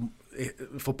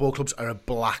football clubs are a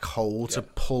black hole to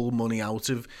pull money out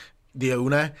of the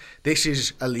owner. This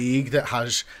is a league that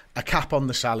has a cap on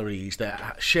the salaries,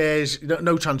 that shares,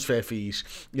 no transfer fees.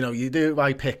 You know, you do it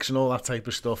by picks and all that type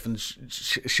of stuff, and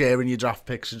sharing your draft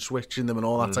picks and switching them and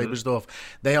all that type of stuff.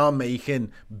 They are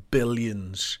making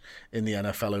billions in the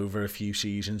NFL over a few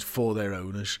seasons for their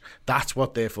owners. That's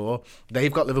what they're for.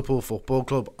 They've got Liverpool Football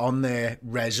Club on their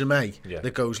resume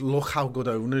that goes, look how good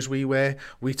owners we were.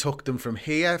 We took them from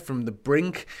here, from the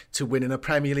brink, to winning a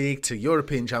Premier League, to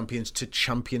European champions, to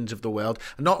champions of the world.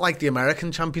 And not like the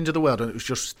American champions of the world, and it was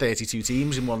just 32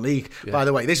 teams in one league. By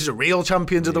the way, this is a real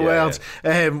champions of the world,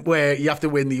 where you have to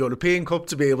win the European Cup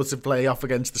to be able to play off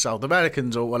against the South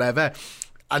Americans or whatever.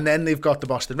 And then they've got the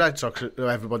Boston Red Sox, who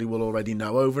everybody will already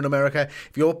know over in America.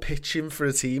 If you're pitching for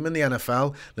a team in the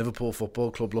NFL, Liverpool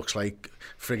Football Club looks like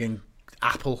frigging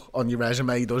Apple on your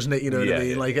resume, doesn't it? You know what I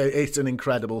mean? Like, it's an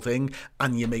incredible thing,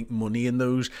 and you make money in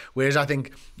those. Whereas I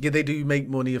think, they do make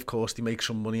money, of course, they make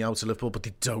some money out of Liverpool, but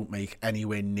they don't make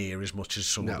anywhere near as much as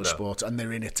some other sports, and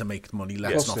they're in it to make money.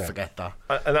 Let's not forget that.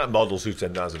 And that model suits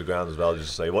them down to the ground as well, just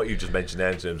to say, what you just mentioned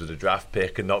there in terms of the draft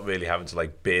pick and not really having to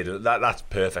like bid, that's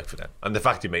perfect for them. And the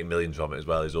fact you make millions from it as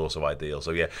well is also ideal.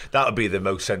 So yeah, that would be the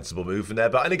most sensible move from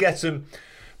there. And it gets them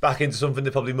back into something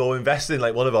they're probably more invested in.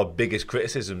 Like, one of our biggest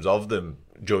criticisms of them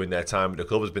during their time at the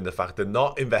club has been the fact they're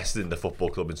not invested in the football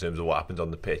club in terms of what happens on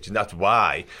the pitch, and that's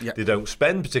why they don't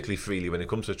spend particularly freely when it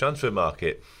comes to the transfer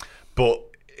market. But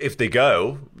if they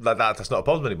go, that's not a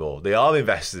problem anymore. They are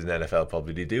invested in the NFL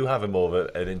probably. They do have more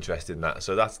of an interest in that,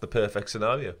 so that's the perfect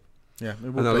scenario. Yeah,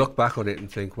 and I look back on it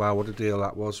and think, wow, what a deal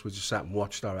that was. We just sat and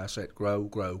watched our asset grow,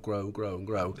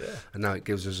 and now it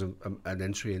gives us an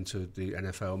entry into the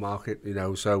NFL market.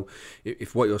 So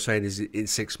if what you're saying is in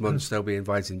 6 months they'll be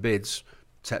inviting bids,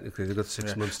 technically they've got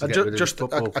 6 months to get rid of the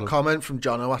football club. A comment from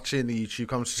Jono actually in the YouTube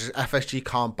comments says FSG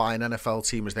can't buy an NFL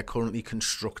team as they're currently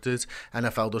constructed.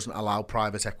 NFL doesn't allow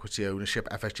private equity ownership.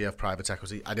 FSG have private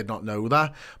equity. I did not know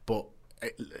that, but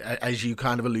as you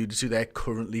kind of alluded to, they're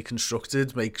currently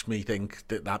constructed, makes me think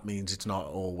that means it's not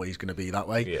always going to be that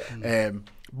way.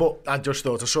 But I just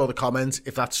thought, I saw the comment,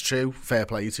 if that's true, fair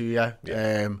play to you.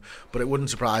 But it wouldn't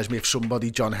surprise me if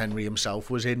somebody, John Henry himself,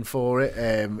 was in for it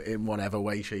in whatever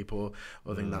way, shape or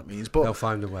thing that means. But they'll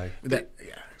find a way.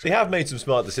 They have made some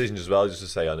smart decisions as well, just to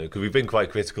say on it, because we've been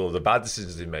quite critical of the bad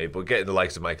decisions they've made, but getting the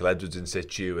likes of Michael Edwards in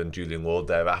situ and Julian Ward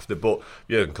thereafter, but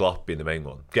Jurgen Klopp being the main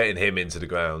one, getting him into the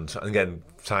ground and again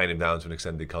tying him down to an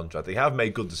extended contract. They have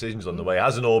made good decisions on the way. It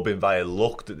hasn't all been via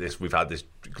luck that we've had this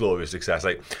glorious success.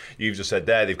 Like you've just said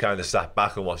there, they've kind of sat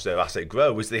back and watched their asset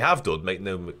grow, which they have done, make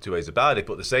no two ways about it,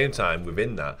 but at the same time,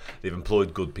 within that, they've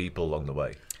employed good people along the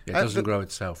way. It doesn't grow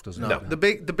itself, doesn't it? No. The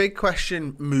big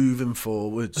question moving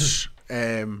forwards,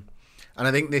 and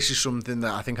I think this is something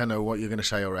that I think I know what you're going to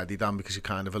say already, Dan, because you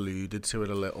kind of alluded to it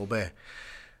a little bit.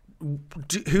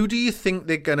 Who do you think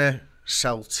they're going to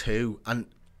sell to? And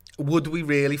would we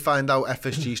really find out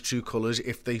FSG's true colours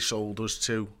if they sold us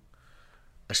to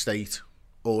a state,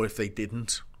 or if they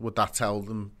didn't? Would that tell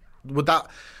them? Would that?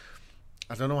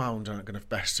 I don't know how I'm going to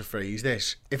best to phrase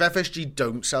this. If FSG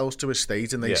don't sell to a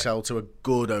state and they sell to a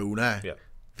good owner,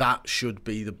 that should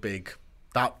be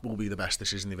that will be the best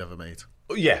decision they've ever made.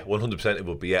 Yeah, 100% it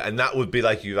would be, yeah. And that would be,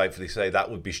 like you rightfully say, that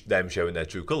would be them showing their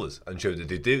true colours and show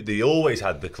that they always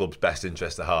had the club's best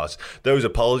interest at heart. Those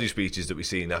apology speeches that we've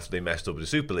seen after they messed up with the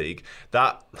Super League,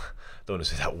 that, I don't want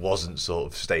to say that wasn't sort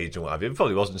of staged and what have you. It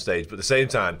probably wasn't staged, but at the same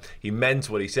time, he meant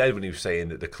what he said when he was saying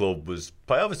that the club was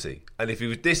priority. And if he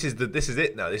was, this is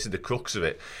it now, this is the crux of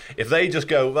it. If they just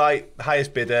go, right,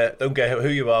 highest bidder, don't care who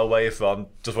you are, where you're from,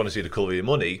 just want to see the colour of your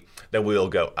money, then we all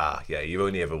go, yeah, you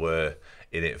only ever were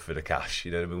in it for the cash.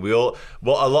 You know what I mean?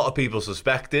 What a lot of people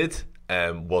suspected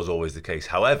was always the case.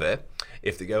 However,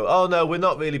 if they go, oh no, we're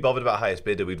not really bothered about highest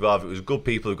bidder, we'd rather it was good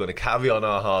people who are going to carry on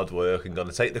our hard work and going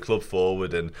to take the club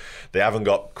forward, and they haven't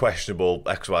got questionable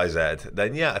XYZ,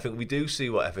 then yeah, I think we do see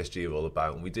what FSG are all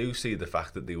about, and we do see the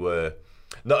fact that they were,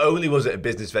 not only was it a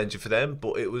business venture for them,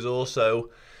 but it was also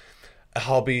a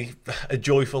hobby, a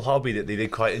joyful hobby that they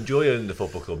did quite enjoy in the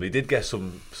football club. They did get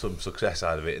some success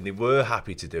out of it, and they were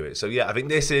happy to do it. So yeah, I think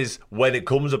this is, when it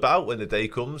comes about, when the day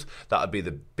comes, that would be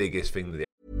the biggest thing that they...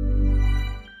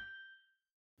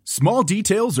 Small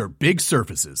details are big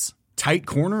surfaces. Tight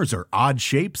corners are odd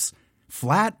shapes.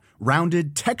 Flat,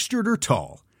 rounded, textured, or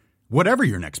tall. Whatever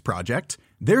your next project,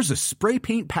 there's a spray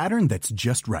paint pattern that's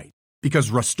just right.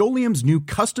 Because Rust-Oleum's new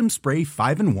Custom Spray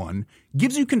 5-in-1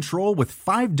 gives you control with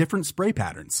 5 different spray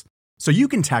patterns. So you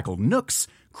can tackle nooks,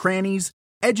 crannies,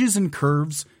 edges, and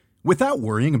curves without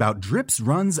worrying about drips,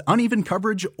 runs, uneven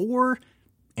coverage, or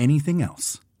anything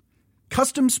else.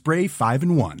 Custom Spray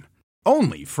 5-in-1.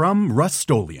 Only from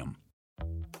Rust-Oleum.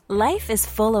 Life is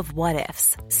full of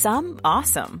what-ifs. Some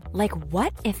awesome. Like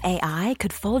what if AI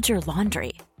could fold your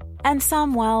laundry? And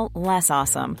some, well, less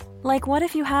awesome. Like what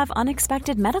if you have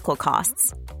unexpected medical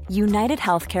costs? United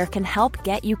Healthcare can help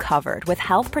get you covered with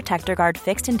Health Protector Guard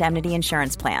fixed indemnity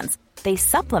insurance plans. They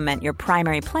supplement your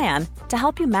primary plan to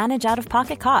help you manage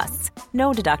out-of-pocket costs.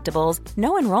 No deductibles,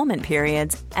 no enrollment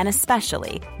periods, and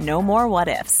especially no more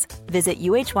what-ifs. Visit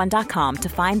uh1.com to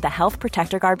find the Health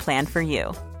Protector Guard plan for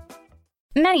you.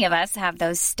 Many of us have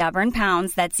those stubborn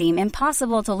pounds that seem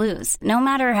impossible to lose, no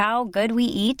matter how good we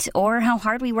eat or how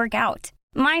hard we work out.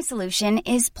 My solution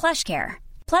is PlushCare.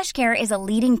 PlushCare is a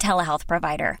leading telehealth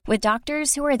provider with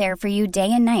doctors who are there for you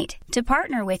day and night to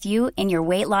partner with you in your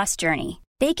weight loss journey.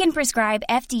 They can prescribe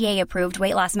FDA-approved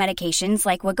weight loss medications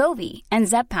like Wegovy and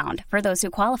Zepbound for those who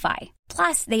qualify.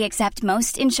 Plus, they accept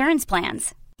most insurance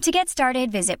plans. To get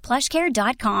started, visit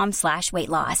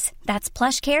plushcare.com/weightloss. That's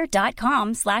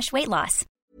plushcare.com/weightloss.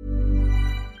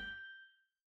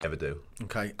 Never do.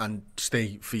 Okay, and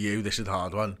Steve, for you, this is the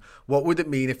hard one. What would it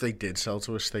mean if they did sell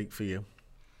to a state for you?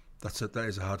 That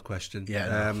is a hard question.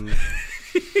 Yeah.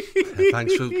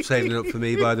 Thanks for saving it up for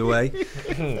me, by the way.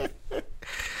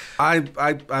 I'm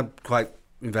quite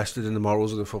invested in the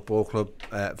morals of the football club,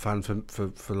 fan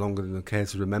for longer than I care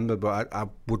to remember, but I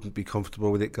wouldn't be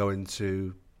comfortable with it going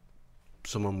to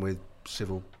someone with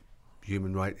civil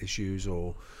human rights issues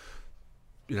or,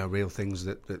 real things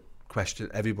that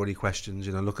everybody questions.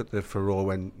 Look at the furore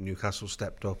when Newcastle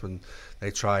stepped up and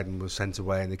they tried and were sent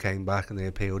away, and they came back and they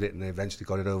appealed it and they eventually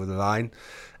got it over the line.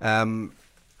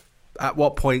 At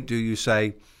what point do you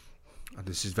say, and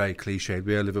this is very cliched,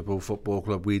 we're a Liverpool Football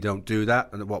Club, we don't do that?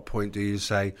 And at what point do you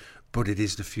say, but it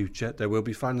is the future? There will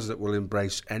be fans that will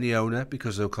embrace any owner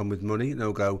because they'll come with money and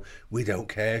they'll go, we don't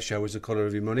care, show us the colour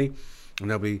of your money. And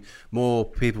there'll be more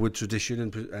people with tradition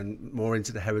and more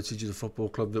into the heritage of the football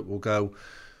club that will go,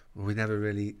 well, we never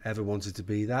really ever wanted to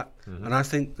be that. Mm-hmm. And I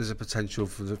think there's a potential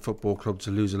for the football club to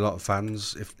lose a lot of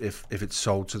fans if it's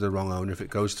sold to the wrong owner, if it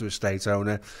goes to a state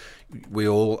owner. We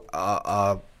all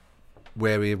are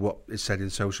wary of what is said in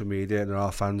social media, and there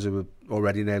are fans who are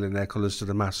already nailing their colours to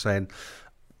the mast saying,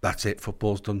 that's it,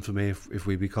 football's done for me if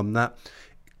we become that.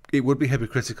 It would be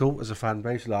hypocritical as a fan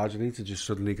base largely to just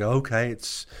suddenly go, okay,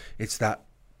 it's that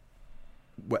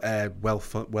wealth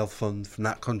fund from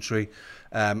that country,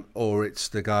 or it's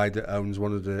the guy that owns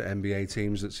one of the NBA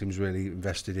teams that seems really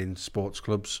invested in sports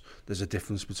clubs. There's a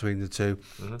difference between the two.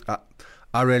 Mm-hmm.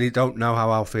 I really don't know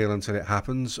how I'll feel until it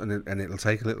happens, and it'll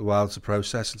take a little while to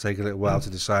process and take a little while to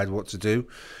decide what to do,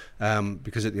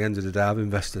 because at the end of the day I've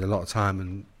invested a lot of time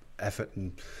and effort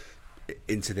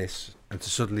into this, and to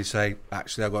suddenly say,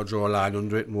 actually I've got to draw a line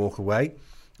under it and walk away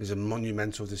is a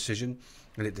monumental decision,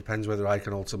 and it depends whether I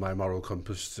can alter my moral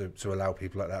compass to allow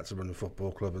people like that to run a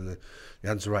football club, and the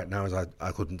answer right now is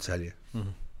I couldn't tell you. Mm-hmm.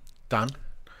 Dan?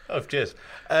 Oh, cheers.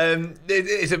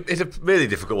 It's a really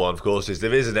difficult one, of course.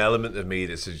 There is an element of me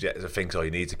that suggests, I think,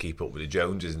 you need to keep up with the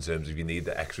Joneses in terms of you need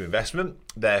the extra investment.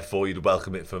 Therefore, you'd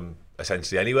welcome it from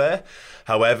essentially anywhere.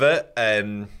 However,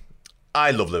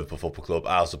 I love Liverpool Football Club.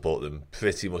 I'll support them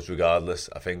pretty much regardless.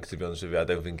 I think, to be honest with you, I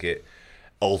don't think it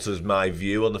alters my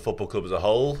view on the football club as a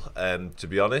whole. To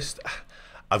be honest,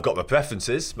 I've got my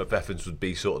preferences. My preference would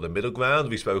be sort of the middle ground.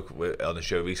 We spoke on a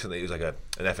show recently. It was like an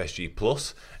FSG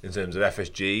plus in terms of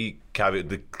FSG carry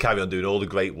on doing all the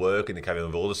great work, and they carry on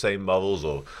with all the same models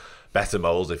or better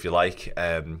models, if you like,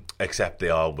 except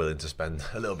they are willing to spend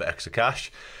a little bit extra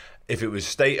cash. If it was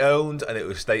state-owned, and it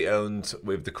was state-owned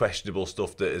with the questionable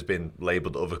stuff that has been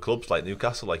labelled other clubs like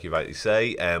Newcastle, like you rightly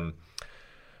say,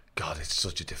 God, it's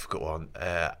such a difficult one.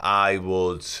 I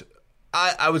would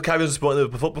carry on supporting the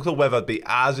Liverpool Football Club. Whether I'd be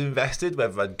as invested,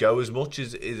 whether I'd go as much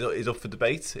is up for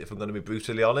debate, if I'm going to be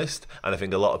brutally honest. And I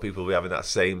think a lot of people will be having that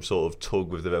same sort of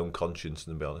tug with their own conscience,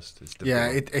 and to be honest.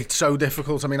 It's so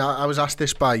difficult. I mean, I was asked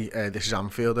this by This Is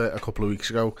Anfield a couple of weeks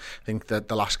ago. I think that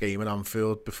the last game at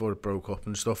Anfield before it broke up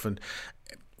and stuff. And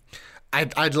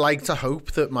I'd like to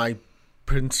hope that my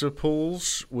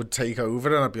principles would take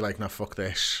over, and I'd be like, no, fuck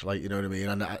this. Like, you know what I mean?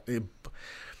 And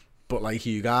but like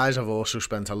you guys, I've also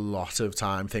spent a lot of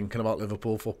time thinking about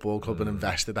Liverpool Football Club and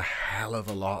invested a hell of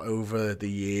a lot over the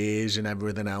years and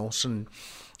everything else. And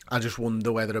I just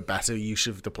wonder whether a better use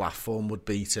of the platform would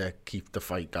be to keep the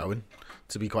fight going,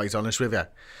 to be quite honest with you.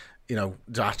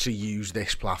 To actually use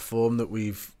this platform that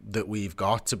we've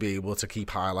got to be able to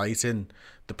keep highlighting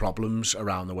the problems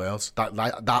around the world.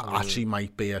 That actually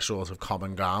might be a sort of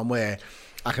common ground where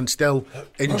I can still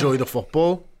enjoy the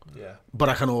football, but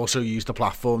I can also use the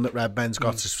platform that Redmen's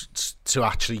got to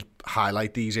actually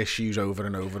highlight these issues over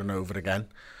and over and over again.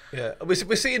 Yeah,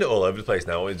 we're seeing it all over the place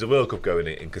now. There's a World Cup going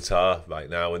in Qatar right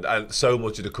now, and so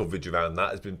much of the coverage around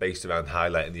that has been based around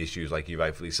highlighting the issues, like you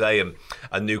rightfully say. And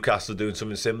Newcastle doing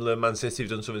something similar, Man City have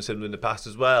done something similar in the past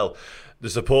as well. The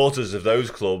supporters of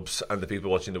those clubs and the people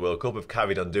watching the World Cup have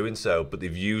carried on doing so, but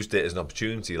they've used it as an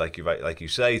opportunity, like you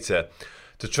say, to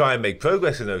try and make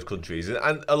progress in those countries.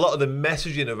 And a lot of the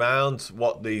messaging around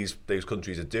what those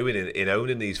countries are doing in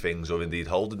owning these things, or indeed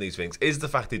holding these things, is the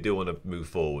fact they do want to move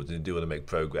forward and they do want to make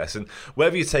progress. And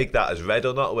whether you take that as read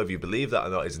or not, or whether you believe that or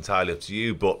not, is entirely up to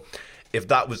you. But if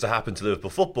that was to happen to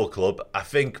Liverpool Football Club, I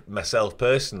think myself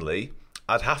personally,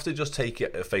 I'd have to just take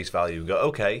it at face value and go,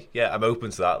 okay, yeah, I'm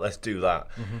open to that, let's do that.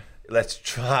 Mm-hmm. let's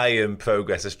try and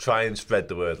progress. Let's try and spread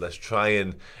the word. Let's try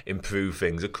and improve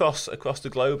things across the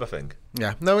globe, I think.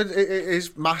 Yeah, no, it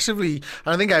is massively,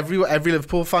 and I think every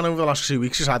Liverpool fan over the last 2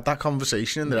 weeks has had that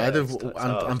conversation in their head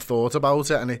and thought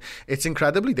about it, and it's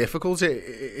incredibly difficult.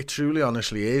 It truly,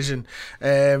 honestly is, and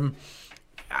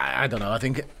I don't know. I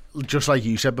think just like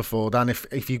you said before, Dan,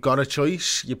 if you've got a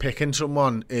choice, you're picking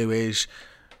someone who is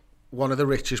one of the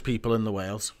richest people in the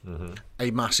world,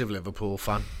 a massive Liverpool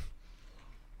fan.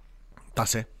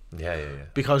 That's it. Yeah.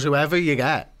 Because whoever you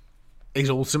get is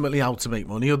ultimately out to make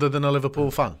money other than a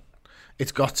Liverpool fan.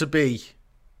 It's got to be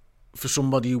for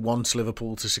somebody who wants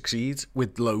Liverpool to succeed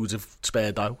with loads of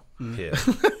spare dough. Yeah,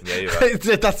 you're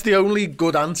right. That's the only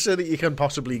good answer that you can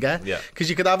possibly get. Yeah. Because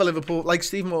you could have a Liverpool, like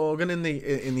Steve Morgan in the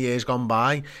years gone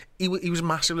by. He was a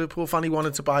massive Liverpool fan. He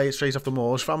wanted to buy it straight off the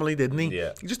Moores family, didn't he?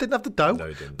 Yeah. He just didn't have the dough. No,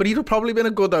 he didn't. But he'd have probably been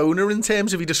a good owner in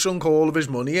terms of he'd have sunk all of his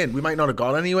money in. We might not have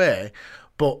gone anywhere.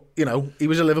 But, you know, he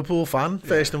was a Liverpool fan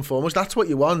first and foremost. That's what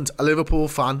you want, a Liverpool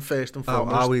fan first and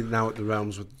foremost. Are we now at the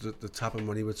realms with the type of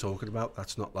money we're talking about?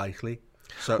 That's not likely.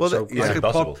 So yeah. I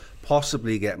could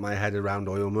possibly get my head around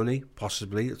oil money,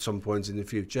 possibly at some point in the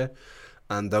future.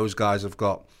 And those guys have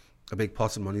got a big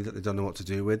pot of money that they don't know what to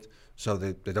do with. So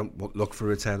they don't look for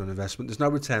return on investment. There's no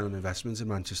return on investment in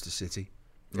Manchester City.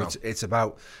 No. It's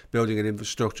about building an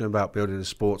infrastructure, about building a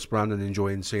sports brand and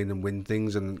enjoying seeing them win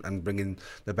things and bringing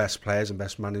the best players and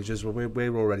best managers. Well,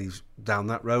 we're already down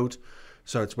that road.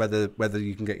 So it's whether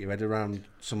you can get your head around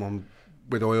someone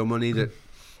with oil money that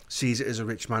sees it as a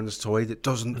rich man's toy, that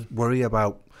doesn't worry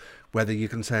about whether you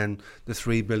can turn the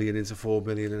 3 billion into 4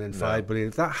 billion and then 5 billion.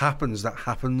 If that happens, that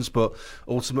happens. But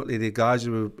ultimately, the guys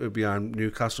who are behind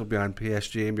Newcastle, behind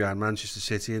PSG and behind Manchester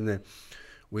City, and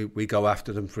we go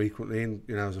after them frequently, and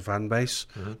as a fan base,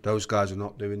 those guys are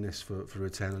not doing this for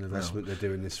return on investment. No. They're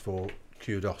doing this for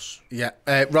kudos. Yeah,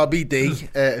 Robbie D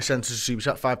sent us a super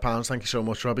chat, £5. Thank you so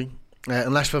much, Robbie.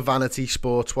 Unless for vanity,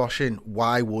 sports washing,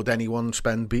 why would anyone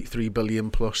spend $3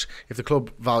 billion plus? If the club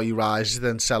value rises,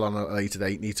 then sell on a later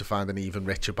date. Need to find an even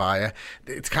richer buyer.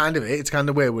 It's kind of it. It's kind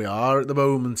of where we are at the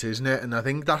moment, isn't it? And I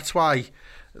think that's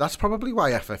probably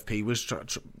why FFP was,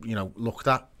 looked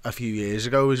at a few years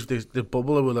ago. Is the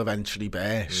bubble will eventually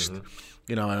burst.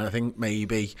 And I think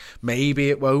maybe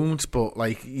it won't.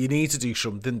 But you need to do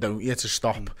something, don't you, to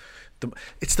stop.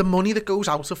 It's the money that goes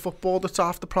out of football that's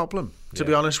half the problem, to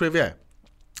be honest with you.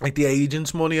 Like the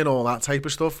agents' money and all that type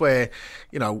of stuff where,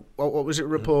 what was it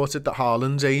reported that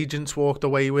Haaland's agents walked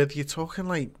away with? You're talking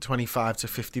like 25 to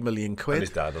 50 million quid. And his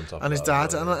dad on top and of his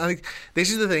that. dad. And this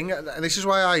is the thing, and this is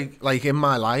why in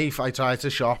my life, I try to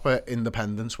shop at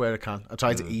independents where I can. I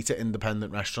try to eat at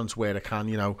independent restaurants where I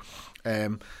can,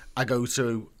 I go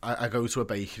to a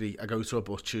bakery, I go to a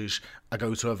butcher's, I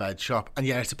go to a veg shop, and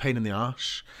it's a pain in the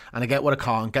arse. And I get what I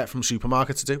can't get from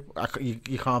supermarkets to do.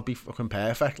 You can't be fucking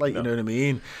perfect, you know what I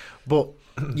mean? But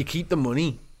you keep the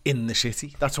money in the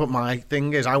city. That's what my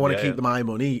thing is. I want to keep my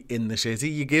money in the city.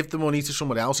 You give the money to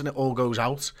somebody else and it all goes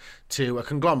out to a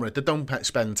conglomerate that don't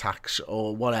spend tax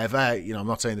or whatever. I'm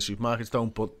not saying the supermarkets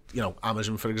don't, but,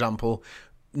 Amazon, for example,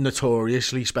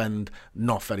 notoriously spend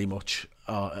not very much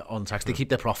on tax. They keep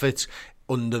their profits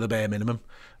under the bare minimum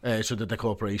so that the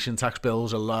corporation tax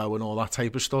bills are low and all that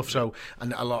type of stuff. So,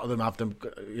 and a lot of them have them,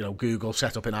 Google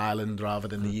set up in Ireland rather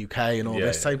than the UK and all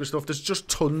this type of stuff. There's just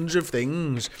tons of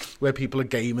things where people are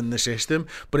gaming the system.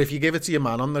 But if you give it to your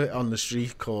man on the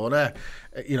street corner,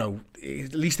 at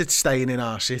least it's staying in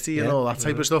our city and all that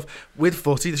type of stuff. With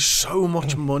footy, there's so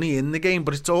much money in the game,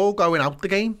 but it's all going out the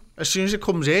game. As soon as it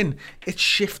comes in, it's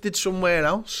shifted somewhere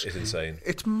else. It's insane.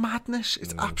 It's madness.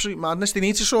 It's absolute madness. They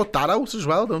need to sort that out as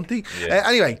well, don't they? Yeah.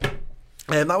 Anyway,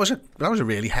 that was a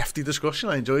really hefty discussion.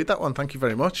 I enjoyed that one. Thank you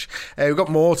very much. We've got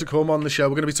more to come on the show.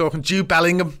 We're going to be talking Jude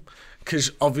Bellingham,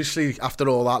 because obviously after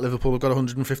all that, Liverpool have got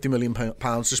 £150 million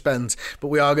to spend, but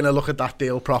we are going to look at that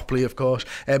deal properly, of course.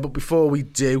 But before we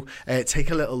do,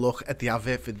 take a little look at the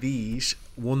advert for these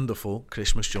wonderful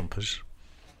Christmas jumpers.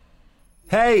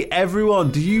 Hey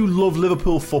everyone, do you love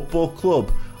Liverpool Football Club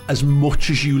as much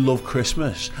as you love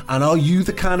Christmas? And are you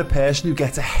the kind of person who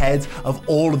gets ahead of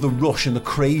all of the rush and the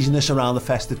craziness around the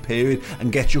festive period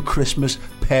and get your Christmas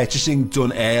purchasing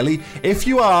done early? If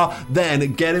you are,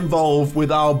 then get involved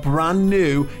with our brand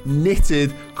new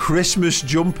knitted Christmas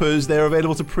jumpers. They're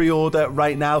available to pre-order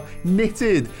right now.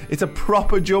 Knitted. It's a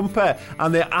proper jumper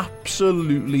and they're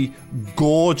absolutely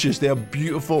gorgeous. They are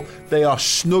beautiful. They are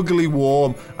snuggly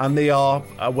warm and they are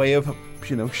a way of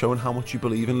showing how much you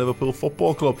believe in Liverpool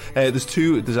Football Club. There's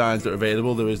 2 designs that are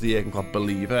available. There is the Jurgen Klopp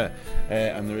Believer,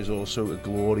 and there is also a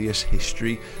Glorious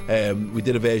History. We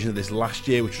did a version of this last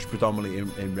year, which was predominantly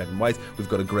in red and white. We've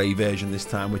got a grey version this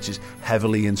time, which is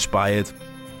heavily inspired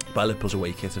by Liverpool's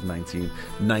away kit of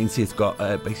 1990. It's got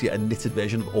basically a knitted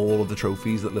version of all of the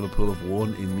trophies that Liverpool have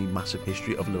won in the massive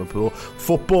history of Liverpool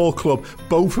Football Club.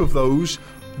 Both of those,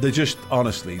 they're just,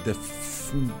 honestly, they're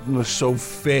so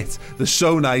fit, they're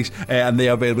so nice, and they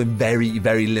are available in very,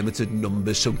 very limited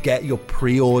numbers. So get your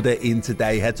pre-order in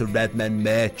today. Head to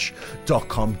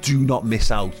redmenmerch.com. Do not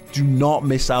miss out.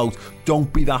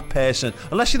 Don't be that person.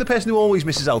 Unless you're the person who always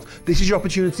misses out, this is your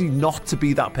opportunity not to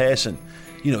be that person.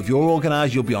 If you're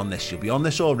organised, you'll be on this. You'll be on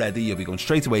this already. You'll be going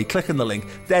straight away, clicking the link,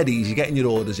 dead easy, getting your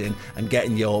orders in and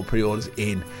getting your pre-orders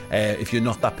in. If you're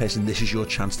not that person, this is your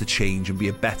chance to change and be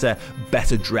a better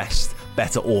dressed,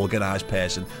 better organised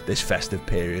person this festive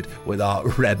period with our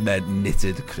Redmen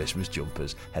knitted Christmas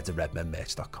jumpers. Head to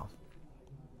redmenmerch.com.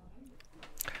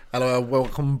 Hello,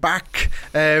 welcome back.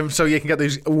 So you can get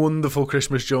these wonderful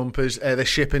Christmas jumpers. They're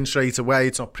shipping straight away.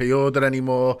 It's not pre-order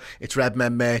anymore. It's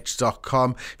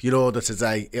redmenmerch.com. If you order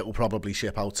today, it'll probably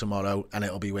ship out tomorrow, and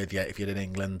it'll be with you if you're in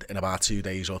England in about 2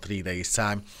 days or 3 days'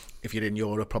 time. If you're in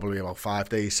Europe, probably about 5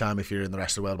 days' time. If you're in the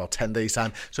rest of the world, about 10 days'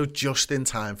 time. So just in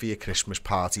time for your Christmas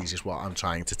parties is what I'm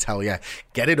trying to tell you.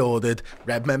 Get it ordered,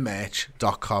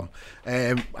 redmenmerch.com.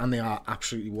 And they are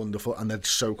absolutely wonderful, and they're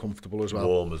so comfortable as well.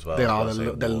 Warm as well. They are.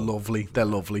 They're lovely. They're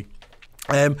lovely.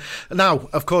 Now,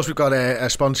 of course, we've got a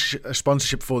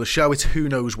sponsorship for the show. It's Who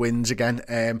Knows Wins again.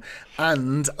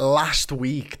 And last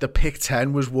week, the Pick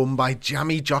 10 was won by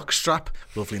Jammy Jockstrap.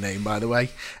 Lovely name, by the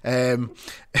way.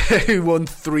 Who won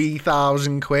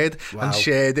 £3,000 and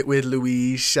shared it with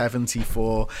Louise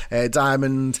 74,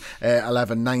 Diamond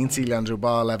 1190, Leandro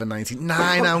Bar 1190.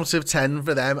 9 out of 10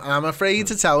 for them. And I'm afraid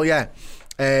to tell you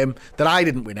that I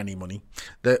didn't win any money.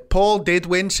 That Paul did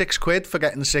win £6 for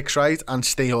getting 6 right, and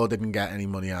Steve didn't get any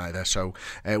money either. So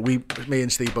me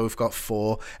and Steve both got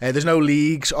 4. There's no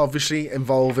leagues obviously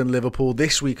involving Liverpool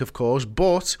this week, of course,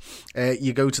 but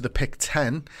you go to the Pick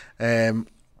 10.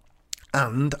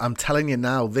 And I'm telling you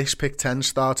now, this Pick 10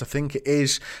 starts, I think it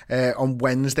is on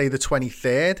Wednesday the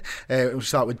 23rd. We'll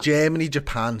start with Germany,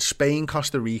 Japan, Spain,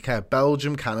 Costa Rica,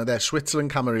 Belgium, Canada, Switzerland,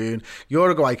 Cameroon,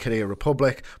 Uruguay, Korea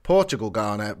Republic, Portugal,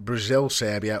 Ghana, Brazil,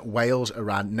 Serbia, Wales,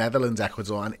 Iran, Netherlands,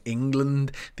 Ecuador, and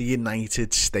England, the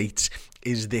United States.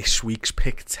 Is this week's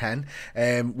Pick 10,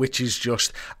 which is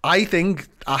just, I think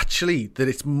actually that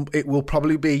it will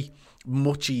probably be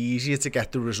much easier to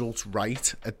get the results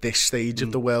right at this stage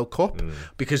of the World Cup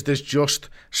because there's just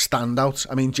standouts.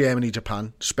 I mean, Germany,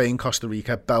 Japan, Spain, Costa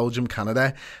Rica, Belgium,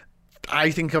 Canada.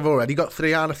 I think I've already got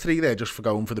 3 out of 3 there just for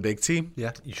going for the big team.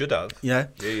 Yeah, you should have. Yeah,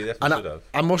 you definitely should have.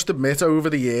 I must admit, over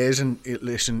the years, and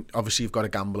listen, obviously you've got to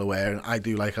gamble aware, and I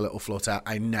do like a little flutter.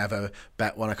 I never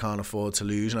bet when I can't afford to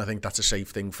lose, and I think that's a safe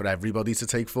thing for everybody to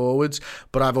take forwards.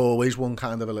 But I've always won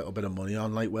kind of a little bit of money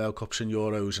on like World Cups and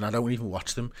Euros, and I don't even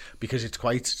watch them because it's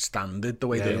quite standard the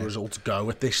way the results go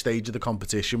at this stage of the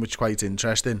competition, which is quite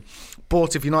interesting.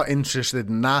 But if you're not interested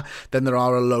in that, then there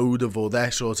are a load of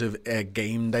other sort of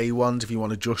game day ones if you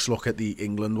want to just look at the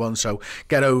England one. So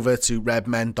get over to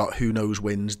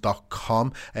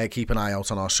redmen.whoknowswins.com. Keep an eye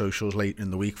out on our socials later in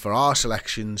the week for our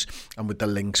selections and with the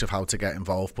links of how to get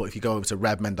involved. But if you go over to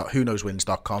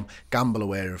redmen.whoknowswins.com, gamble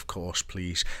aware, of course,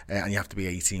 please. And you have to be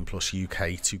 18 plus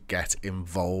UK to get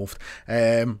involved.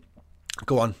 Go on. Do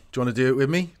you want to do it with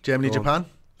me? Germany, Japan?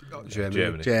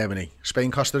 Germany. Spain,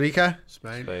 Costa Rica?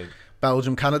 Spain.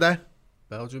 Belgium, Canada?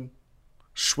 Belgium.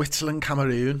 Switzerland,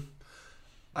 Cameroon?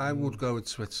 I would go with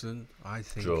Switzerland. I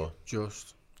think draw.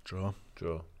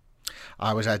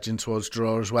 I was edging towards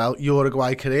draw as well.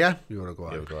 Uruguay, Korea.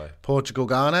 Uruguay. Portugal,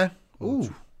 Ghana. Ooh,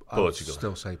 Portugal.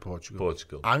 Still say Portugal.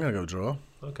 I'm gonna go draw.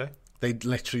 Okay. They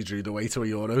literally drew the way to a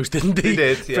Euros, didn't they?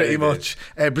 They did, yeah, pretty much.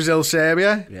 Brazil,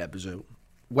 Serbia. Yeah, Brazil.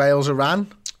 Wales,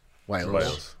 Iran.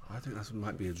 Wales. I think that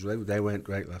might be a draw. They weren't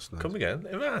great last night. Come again,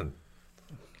 Iran.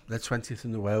 They're 20th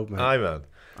in the world, mate. Iran.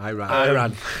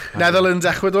 Netherlands,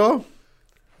 Ecuador.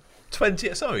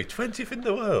 20th in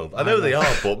the world. I know they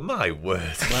are, but my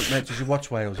word. Mate, did you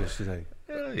watch Wales yesterday?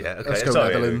 Yeah, okay. Let's go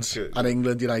Netherlands and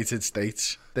England, United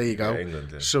States. There you go. Yeah,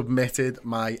 England, yeah. Submitted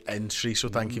my entry, so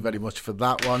thank you very much for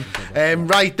that one.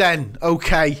 Right then,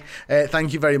 okay.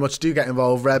 Thank you very much. Do get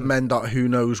involved.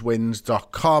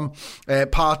 redmen.whoknowswins.com.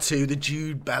 Part 2, the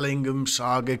Jude Bellingham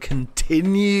saga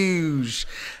continues.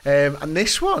 And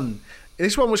this one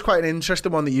was quite an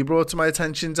interesting one that you brought to my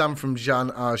attention, Dan, from Jan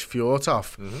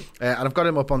Ajfiotov. And I've got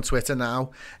him up on Twitter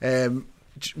now.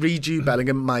 Jude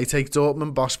Bellingham might take.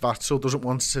 Dortmund boss Vatzel doesn't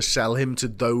want to sell him to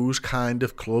those kind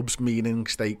of clubs, meaning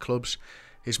state clubs.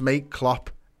 His mate Klopp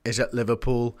is at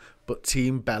Liverpool, but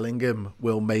Team Bellingham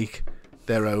will make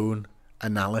their own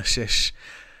analysis.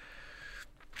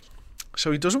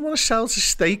 So he doesn't want to sell to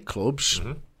state clubs.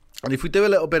 Mm-hmm. And if we do a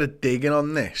little bit of digging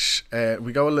on this,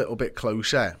 we go a little bit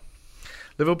closer.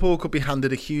 Liverpool could be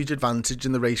handed a huge advantage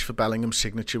in the race for Bellingham's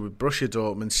signature, with Borussia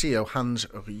Dortmund CEO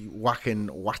Hans-Joachim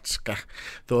Watzke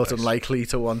thought unlikely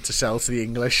to want to sell to the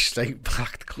English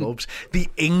state-backed clubs. The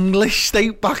English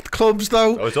state-backed clubs,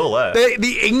 though? Oh, it's all there.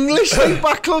 The English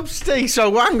state-backed clubs, Steve.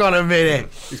 So hang on a minute.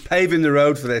 He's paving the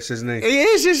road for this, isn't he? He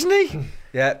is, isn't he?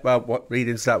 Yeah, well, read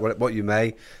into that what you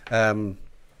may.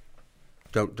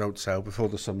 Don't sell before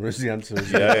the summer is the answer.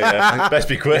 Yeah. Best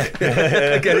be quick.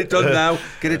 Get it done now.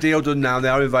 Get a deal done now. They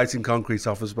are inviting concrete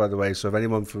offers, by the way. So if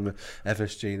anyone from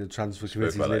FSG and the transfer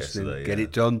committee is listening, get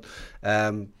it done.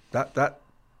 That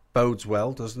bodes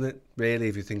well, doesn't it? Really,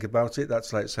 if you think about it,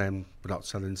 that's like saying we're not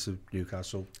selling to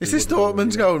Newcastle. Is this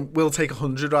Dortmund going? We'll take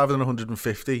 100 rather than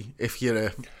 150 if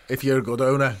you're a good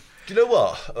owner. Do you know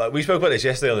what? Like, we spoke about this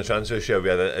yesterday on the transfer show. We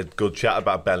had a good chat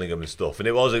about Bellingham and stuff, and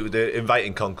it was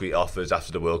inviting concrete offers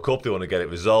after the World Cup. They want to get it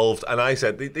resolved, and I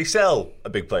said they sell a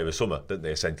big player this summer, don't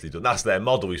they? Essentially, that's their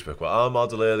model. We spoke about our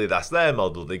model earlier. That's their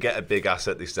model. They get a big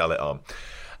asset, they sell it on,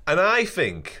 and I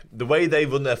think the way they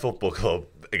run their football club,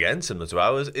 again similar to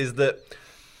ours, is that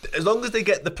as long as they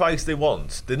get the price they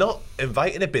want, they're not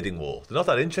inviting a bidding war. They're not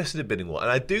that interested in a bidding war.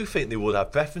 And I do think they would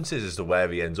have preferences as to where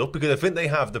he ends up, because I think they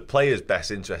have the player's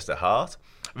best interest at heart.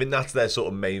 I mean, that's their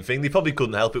sort of main thing. They probably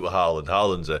couldn't help it with Haaland.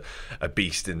 Haaland's a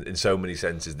beast in so many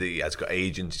senses. He has got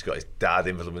agents, he's got his dad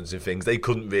influencing things. They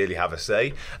couldn't really have a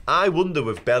say. I wonder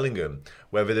with Bellingham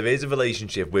whether there is a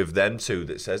relationship with them two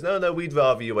that says, no, we'd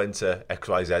rather you enter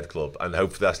XYZ club, and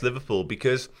hopefully that's Liverpool,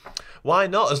 because why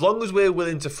not? As long as we're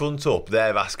willing to front up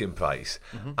their asking price,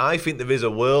 I think there is a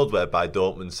world whereby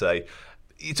Dortmund say,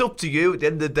 it's up to you at the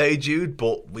end of the day, Jude,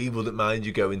 but we wouldn't mind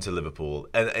you going to Liverpool.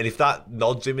 And if that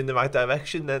nods him in the right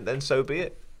direction, then so be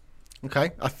it.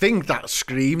 Okay, I think that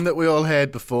scream that we all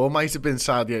heard before might have been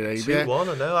Saudi Arabia 2-1, I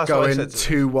know. That's going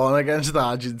 2-1 against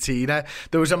Argentina.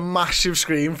 There was a massive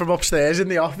scream from upstairs in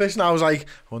the office, and I was like,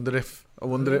 I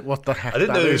wonder what the heck. I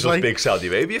didn't know there was like. Big Saudi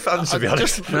Arabia fans, to be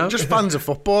honest. Just fans of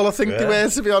football, I think they were,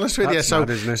 to be honest with that's you. mad,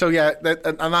 isn't it? So yeah,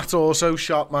 and that's also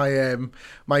shot my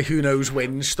my who knows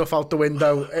wins stuff out the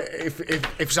window.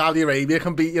 If Saudi Arabia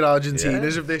can beat your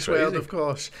Argentinas of this world, of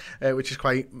course, which is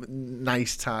quite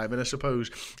nice timing, I suppose.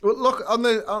 Well, look on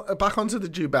the back onto the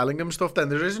Jude Bellingham stuff. Then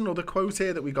there is another quote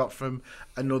here that we got from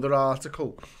another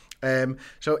article.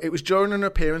 So it was during an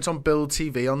appearance on Bild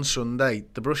TV on Sunday.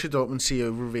 The Borussia Dortmund CEO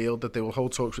revealed that they will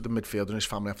hold talks with the midfielder and his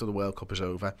family after the World Cup is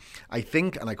over. I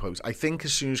think, and I quote, I think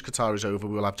as soon as Qatar is over,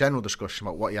 we will have general discussion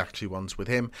about what he actually wants with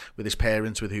him, with his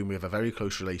parents, with whom we have a very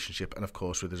close relationship, and of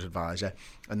course with his advisor.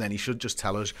 And then he should just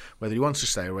tell us whether he wants to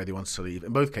stay or whether he wants to leave.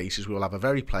 In both cases, we will have a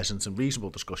very pleasant and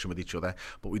reasonable discussion with each other,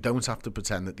 but we don't have to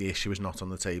pretend that the issue is not on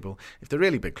the table. If the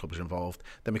really big clubs are involved,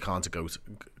 then we can't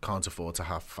afford to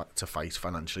have to fight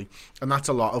financially. And that's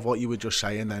a lot of what you were just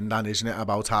saying then, Dan, isn't it?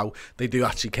 About how they do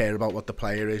actually care about what the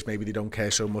player is. Maybe they don't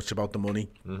care so much about the money,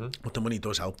 but the money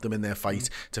does help them in their fight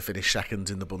to finish second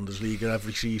in the Bundesliga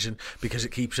every season, because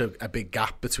it keeps a big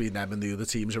gap between them and the other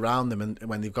teams around them. And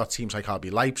when they've got teams like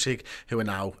RB Leipzig, who are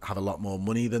now have a lot more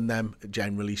money than them,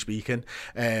 generally speaking,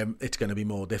 it's going to be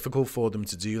more difficult for them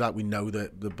to do that. We know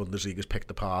that the Bundesliga is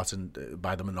picked apart and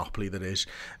by the monopoly that is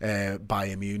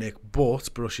Bayern Munich,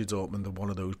 but Borussia Dortmund are one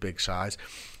of those big sides.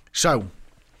 So,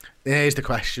 here's the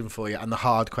question for you, and the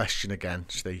hard question again,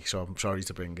 Steve, so I'm sorry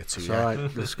to bring it to you. All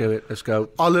right, let's go.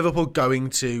 Are Liverpool going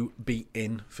to be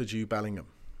in for Jude Bellingham?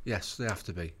 Yes, they have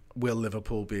to be. Will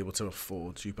Liverpool be able to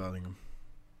afford Jude Bellingham?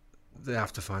 They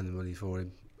have to find the money for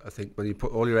him. I think when you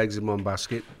put all your eggs in one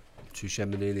basket,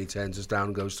 Tuchel turns us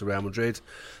down, goes to Real Madrid,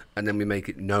 and then we make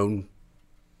it known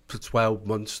for 12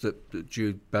 months that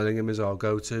Jude Bellingham is our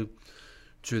go-to,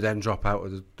 to then drop out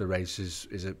of the race is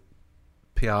a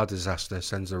PR disaster,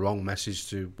 sends the wrong message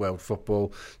to world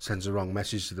football, sends the wrong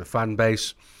message to the fan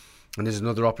base, and there's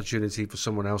another opportunity for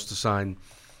someone else to sign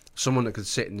someone that could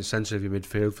sit in the centre of your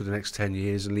midfield for the next 10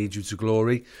 years and lead you to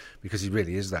glory, because he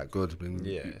really is that good. I mean,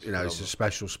 he's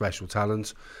a special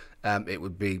talent. It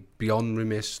would be beyond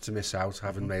remiss to miss out,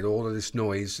 having made all of this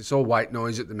noise. It's all white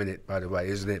noise at the minute, by the way,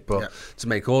 isn't it? But to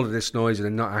make all of this noise and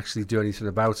then not actually do anything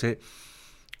about it,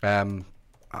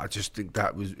 I just think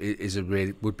that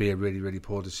would be a really, really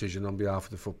poor decision on behalf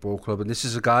of the football club. And this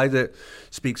is a guy that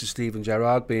speaks of Steven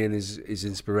Gerrard being his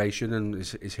inspiration and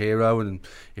his hero. And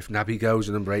if Naby goes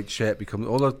and number 8 shirt becomes,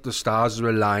 all of the stars are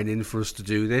aligning for us to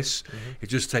do this. It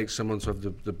just takes someone to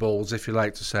have the balls, if you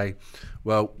like, to say,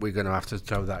 well, we're going to have to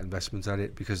throw that investment at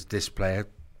it because this player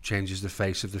changes the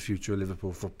face of the future of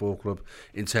Liverpool Football Club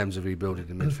in terms of rebuilding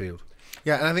the midfield.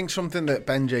 Yeah, and I think something that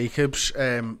Ben Jacobs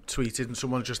tweeted, and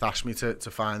someone just asked me to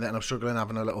find it, and I'm struggling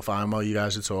having a little find while you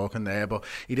guys are talking there, but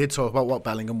he did talk about what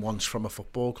Bellingham wants from a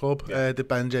football club, did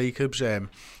Ben Jacobs, and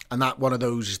that one of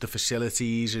those is the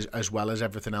facilities as well as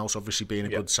everything else, obviously being a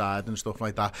good side and stuff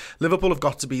like that. Liverpool have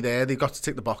got to be there, they've got to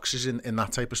tick the boxes in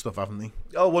that type of stuff, haven't they?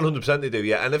 Oh, 100% they do,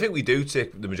 yeah, and I think we do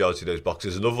tick the majority of those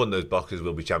boxes. Another one of those boxes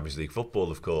will be Champions League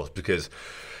football, of course, because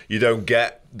you don't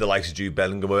get the likes of Jude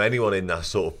Bellingham or anyone in that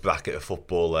sort of bracket of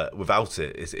football without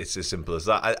it. It's as simple as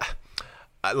that.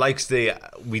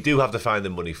 We do have to find the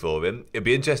money for him. It'd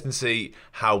be interesting to see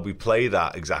how we play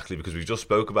that exactly, because we just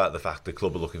spoke about the fact the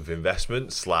club are looking for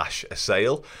investment / a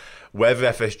sale. Whether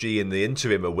FSG in the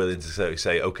interim are willing to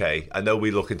say, okay, I know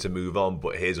we're looking to move on,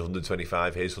 but here's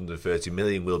 125, here's 130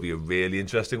 million will be a really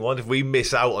interesting one. If we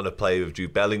miss out on a player of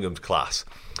Jude Bellingham's class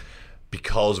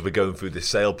because we're going through this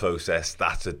sale process,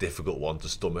 that's a difficult one to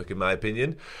stomach, in my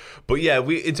opinion. But yeah,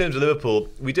 in terms of Liverpool,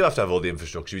 we do have to have all the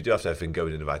infrastructure. We do have to have everything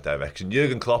going in the right direction.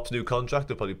 Jurgen Klopp's new contract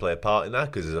will probably play a part in that,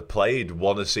 because as a player, you'd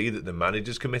want to see that the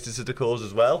manager's committed to the cause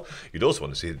as well. You'd also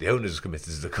want to see that the owner's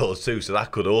committed to the cause too, so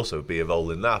that could also be a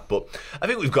role in that. But I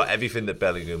think we've got everything that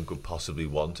Bellingham could possibly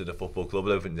want in a football club.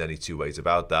 I don't think there's any two ways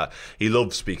about that. He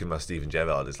loves speaking about Steven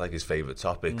Gerrard. It's like his favourite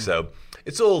topic. So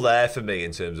it's all there for me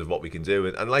in terms of what we can do.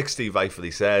 And like Steve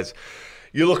rightfully says,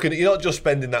 you're not just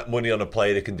spending that money on a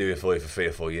player that can do it for you for 3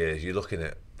 or 4 years. You're looking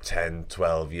at 10,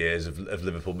 12 years of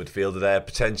Liverpool midfielder there,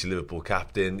 potentially Liverpool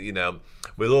captain.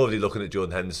 We're already looking at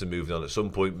Jordan Henderson moving on at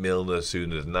some point, Milner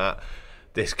sooner than that.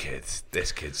 This kid's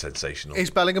sensational.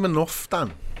 Is Bellingham enough,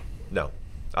 Dan? No,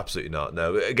 absolutely not.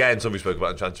 No. Again, something we spoke about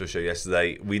on Transfer Show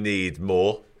yesterday, we need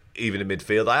more, even in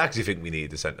midfield. I actually think we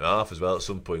need the centre-half as well at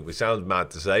some point, which sounds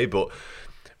mad to say, but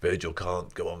Virgil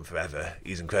can't go on forever.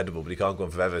 He's incredible, but he can't go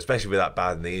on forever, especially with that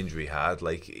bad knee injury he had.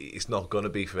 Like, it's not going to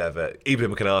be forever.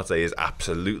 Ibrahim Konate is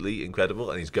absolutely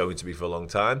incredible, and he's going to be for a long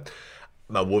time.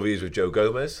 My worry is with Joe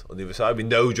Gomez on the other side. We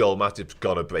know Joel Matip's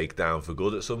going to break down for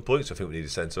good at some point, so I think we need a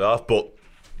centre-half. But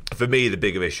for me, the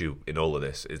bigger issue in all of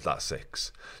this is that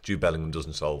 6. Jude Bellingham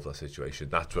doesn't solve that situation.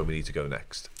 That's where we need to go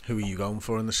next. Who are you going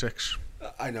for in the 6?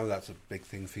 I know that's a big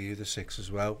thing for you, the 6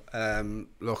 as well.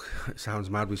 Look, it sounds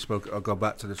mad. I'll go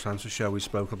back to the Transfer Show. We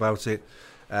spoke about it.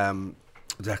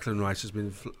 Declan Rice has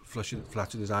been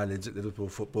flattening his eyelids at Liverpool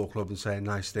Football Club and saying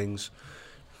nice things.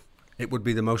 It would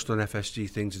be the most un-FSG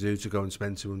thing to do, to go and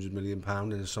spend £200 million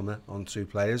in the summer on 2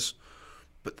 players.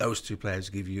 But those 2 players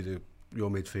give you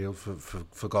your midfield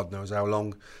for God knows how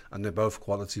long, and they're both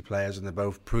quality players, and they're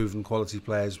both proven quality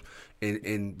players.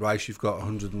 In Rice, you've got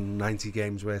 190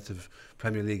 games worth of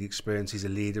Premier League experience. He's a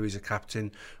leader, he's a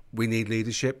captain. We need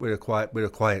leadership. We're a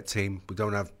quiet team. We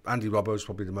don't have Andy Robbo's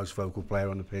probably the most vocal player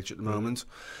on the pitch at the moment.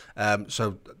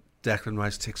 So Declan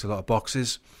Rice ticks a lot of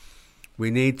boxes. We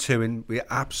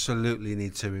absolutely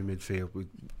need 2 in midfield. We're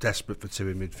desperate for 2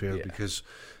 in midfield, because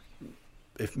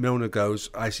if Milner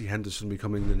goes, I see Henderson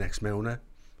becoming the next Milner.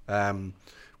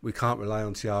 We can't rely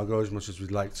on Thiago as much as we'd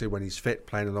like to. When he's fit,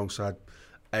 playing alongside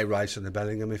a Rice and a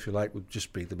Bellingham, if you like, would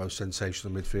just be the most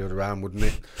sensational midfield around, wouldn't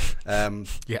it?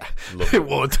 Yeah, it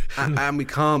would. and we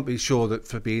can't be sure that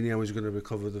Fabinho is going to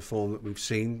recover the form that we've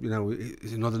seen.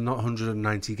 He's another not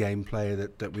 190 game player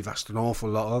that we've asked an awful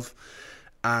lot of.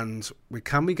 And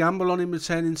can we gamble on him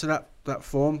returning to that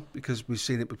form? Because we've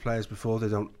seen it with players before. They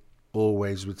don't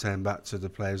always return back to the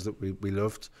players that we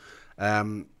loved.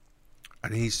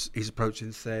 And he's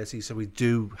approaching 30, so we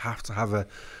do have to have a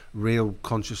real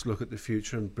conscious look at the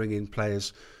future and bring in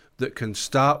players that can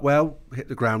start well, hit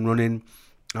the ground running,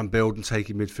 and build and take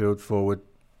your midfield forward.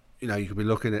 You could be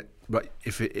looking at,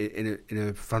 in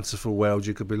a fanciful world,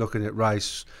 you could be looking at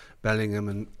Rice,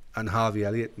 Bellingham, and Harvey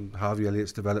Elliott. And Harvey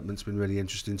Elliott's development's been really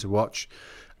interesting to watch.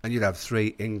 And you'd have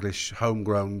 3 English,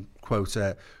 homegrown,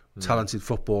 quota, talented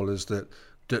footballers that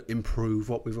improve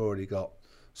what we've already got.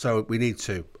 So we need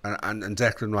 2, and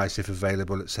Declan Rice, if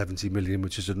available, at 70 million,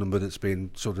 which is a number that's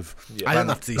been sort of I think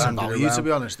that's decent value, to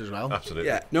be honest, as well. Absolutely.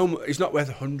 Yeah, no, he's not worth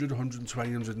 100, 120,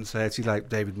 130 like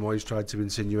David Moyes tried to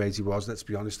insinuate he was. Let's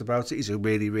be honest about it. He's a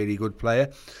really, really good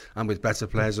player, and with better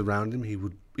players around him, he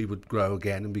would grow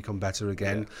again and become better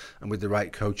again. And with the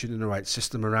right coaching and the right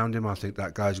system around him, I think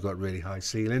that guy's got a really high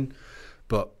ceiling.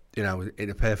 But you know, in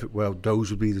a perfect world, those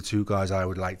would be the two guys I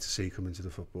would like to see come into the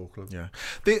football club. Yeah,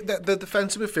 the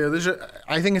defensive midfielders,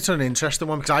 I think it's an interesting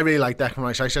one because I really like Declan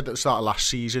Rice. I said at the start of last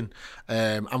season,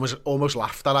 and was almost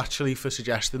laughed at actually for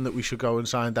suggesting that we should go and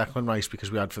sign Declan Rice because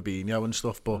we had Fabinho and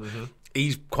stuff, but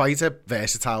he's quite a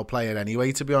versatile player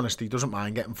anyway, to be honest. He doesn't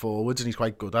mind getting forwards and he's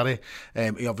quite good at it.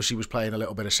 He obviously was playing a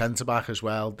little bit of centre-back as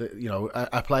well. You know,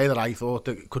 a player that I thought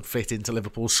that could fit into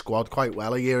Liverpool's squad quite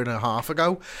well a year and a half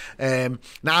ago.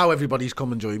 Now everybody's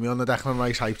come and joined me on the Declan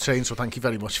Rice hype train, so thank you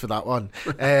very much for that one.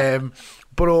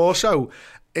 But also,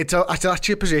 it's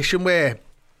actually a position where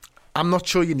I'm not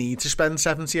sure you need to spend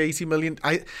 70, 80 million.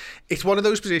 It's one of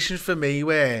those positions for me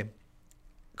where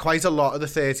quite a lot of the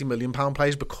 £30 million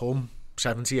players become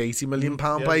 70, 80 million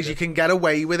pound players. You can get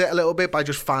away with it a little bit by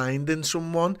just finding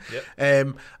someone.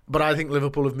 But I think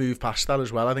Liverpool have moved past that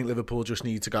as well. I think Liverpool just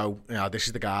need to go, this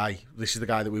is the guy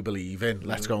that we believe in.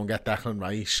 Let's go and get Declan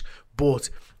Rice. But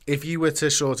if you were to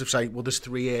sort of say, well, there's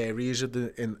three areas of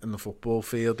in the football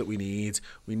field that we need.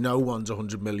 We know one's a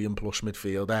 100 million plus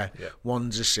midfielder.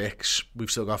 One's a 6. We've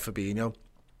still got Fabinho.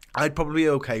 I'd probably be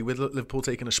okay with Liverpool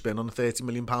taking a spin on a £30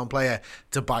 million player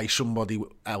to buy somebody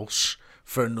else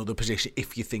for another position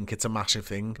if you think it's a massive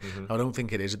thing. I don't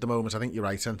think it is at the moment. I think you're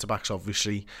right, centre-back's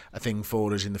obviously a thing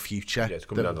for us in the future. Yeah, it's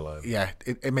coming down the line. Yeah,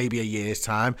 it may be a year's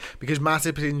time because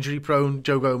Matip's injury prone.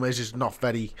 Joe Gomez is not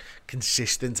very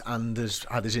consistent and has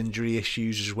had his injury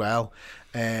issues as well.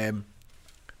 And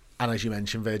as you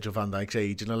mentioned, Virgil van Dijk's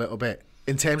aging a little bit.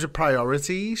 In terms of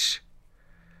priorities,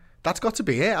 that's got to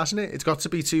be it, hasn't it? It's got to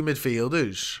be 2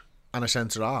 midfielders and a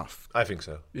centre-half. I think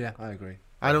so. Yeah, I agree.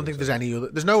 I don't think there's any other.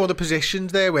 There's no other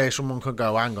positions there where someone could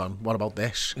go, hang on, what about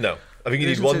this? No. I think you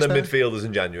need one of the midfielders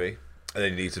in January, and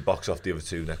then you need to box off the other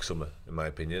 2 next summer, in my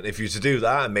opinion. If you were to do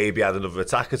that and maybe add another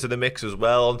attacker to the mix as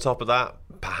well on top of that,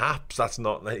 perhaps that's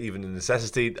not even a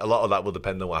necessity. A lot of that will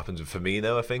depend on what happens with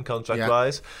Firmino, I think,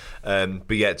 contract-wise.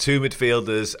 But yeah, 2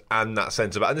 midfielders and that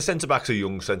centre-back. And the centre-back's a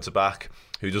young centre-back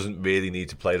who doesn't really need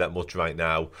to play that much right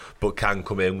now, but can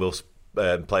come in, will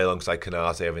play alongside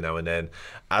Canate every now and then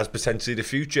as potentially the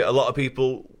future. A lot of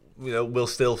people, will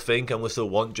still think and will still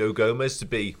want Joe Gomez to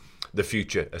be the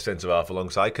future a centre-half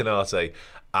alongside Canate.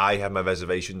 I have my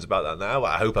reservations about that now.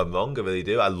 I hope I'm wrong, I really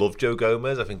do. I love Joe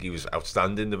Gomez. I think he was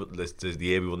outstanding the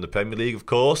year we won the Premier League, of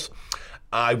course.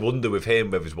 I wonder with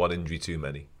him whether there's one injury too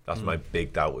many. That's my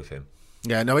big doubt with him.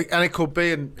 Yeah, no, and it could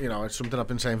be, and it's something I've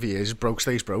been saying for years. Broke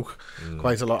stays broke,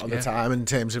 quite a lot of the time. In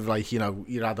terms of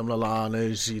your Adam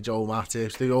Lallanas, your Joel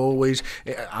Matip, they always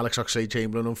Alex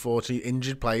Oxlade-Chamberlain. Unfortunately,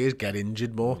 injured players get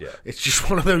injured more. Yeah. It's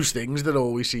just one of those things that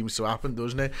always seems to happen,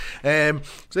 doesn't it? So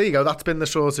there you go. That's been the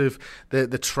sort of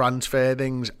the transfer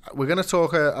things. We're going to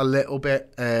talk a little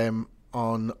bit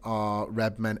on our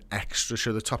Redmen Extra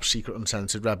show, the top secret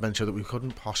uncensored Redmen show that we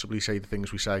couldn't possibly say the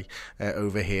things we say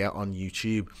over here on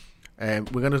YouTube.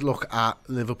 We're going to look at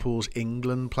Liverpool's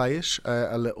England players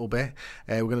a little bit.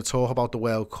 We're going to talk about the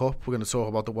World Cup. We're going to talk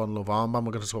about the One Love armband.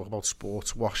 We're going to talk about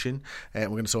sports washing. We're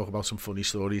going to talk about some funny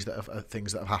stories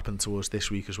things that have happened to us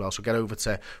this week as well. So get over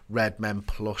to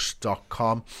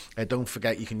redmenplus.com. Don't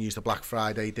forget you can use the Black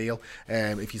Friday deal.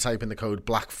 If you type in the code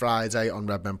Black Friday on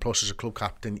Redmen Plus as a Club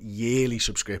Captain yearly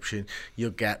subscription, you'll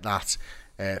get that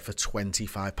for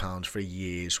 £25 for a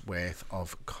year's worth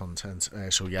of content.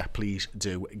 So yeah, please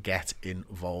do get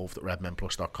involved at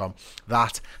redmenplus.com.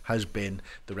 That has been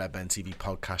the Redmen TV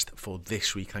podcast for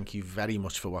this week. Thank you very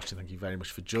much for watching. Thank you very much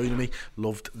for joining me.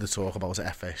 Loved the talk about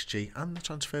FSG and the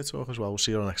transfer talk as well. We'll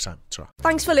see you all next time. Ta-ra.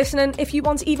 Thanks for listening. If you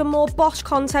want even more Bosch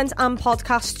content and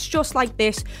podcasts just like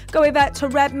this, go over to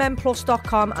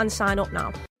redmenplus.com and sign up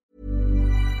now.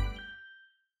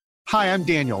 Hi, I'm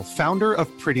Daniel, founder of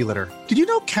Pretty Litter. Did you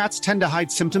know cats tend to hide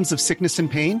symptoms of sickness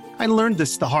and pain? I learned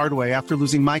this the hard way after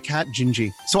losing my cat,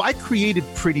 Gingy. So I created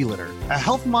Pretty Litter, a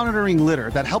health monitoring litter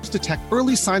that helps detect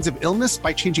early signs of illness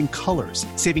by changing colors,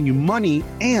 saving you money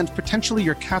and potentially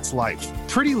your cat's life.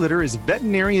 Pretty Litter is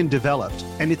veterinarian developed,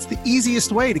 and it's the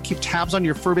easiest way to keep tabs on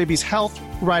your fur baby's health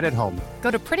right at home.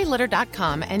 Go to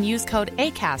prettylitter.com and use code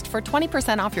ACAST for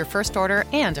 20% off your first order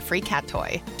and a free cat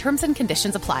toy. Terms and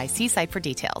conditions apply. See site for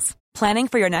details. Planning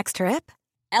for your next trip?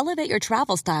 Elevate your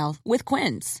travel style with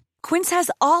Quince. Quince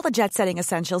has all the jet-setting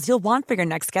essentials you'll want for your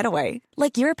next getaway,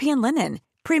 like European linen,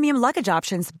 premium luggage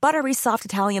options, buttery soft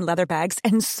Italian leather bags,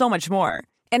 and so much more.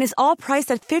 And is all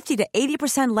priced at 50 to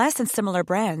 80% less than similar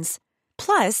brands.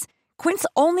 Plus, Quince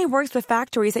only works with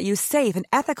factories that use safe and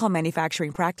ethical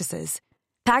manufacturing practices.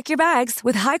 Pack your bags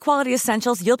with high-quality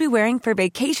essentials you'll be wearing for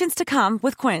vacations to come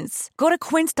with Quince. Go to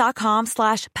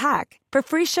quince.com/pack for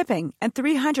free shipping and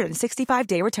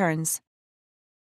 365-day returns.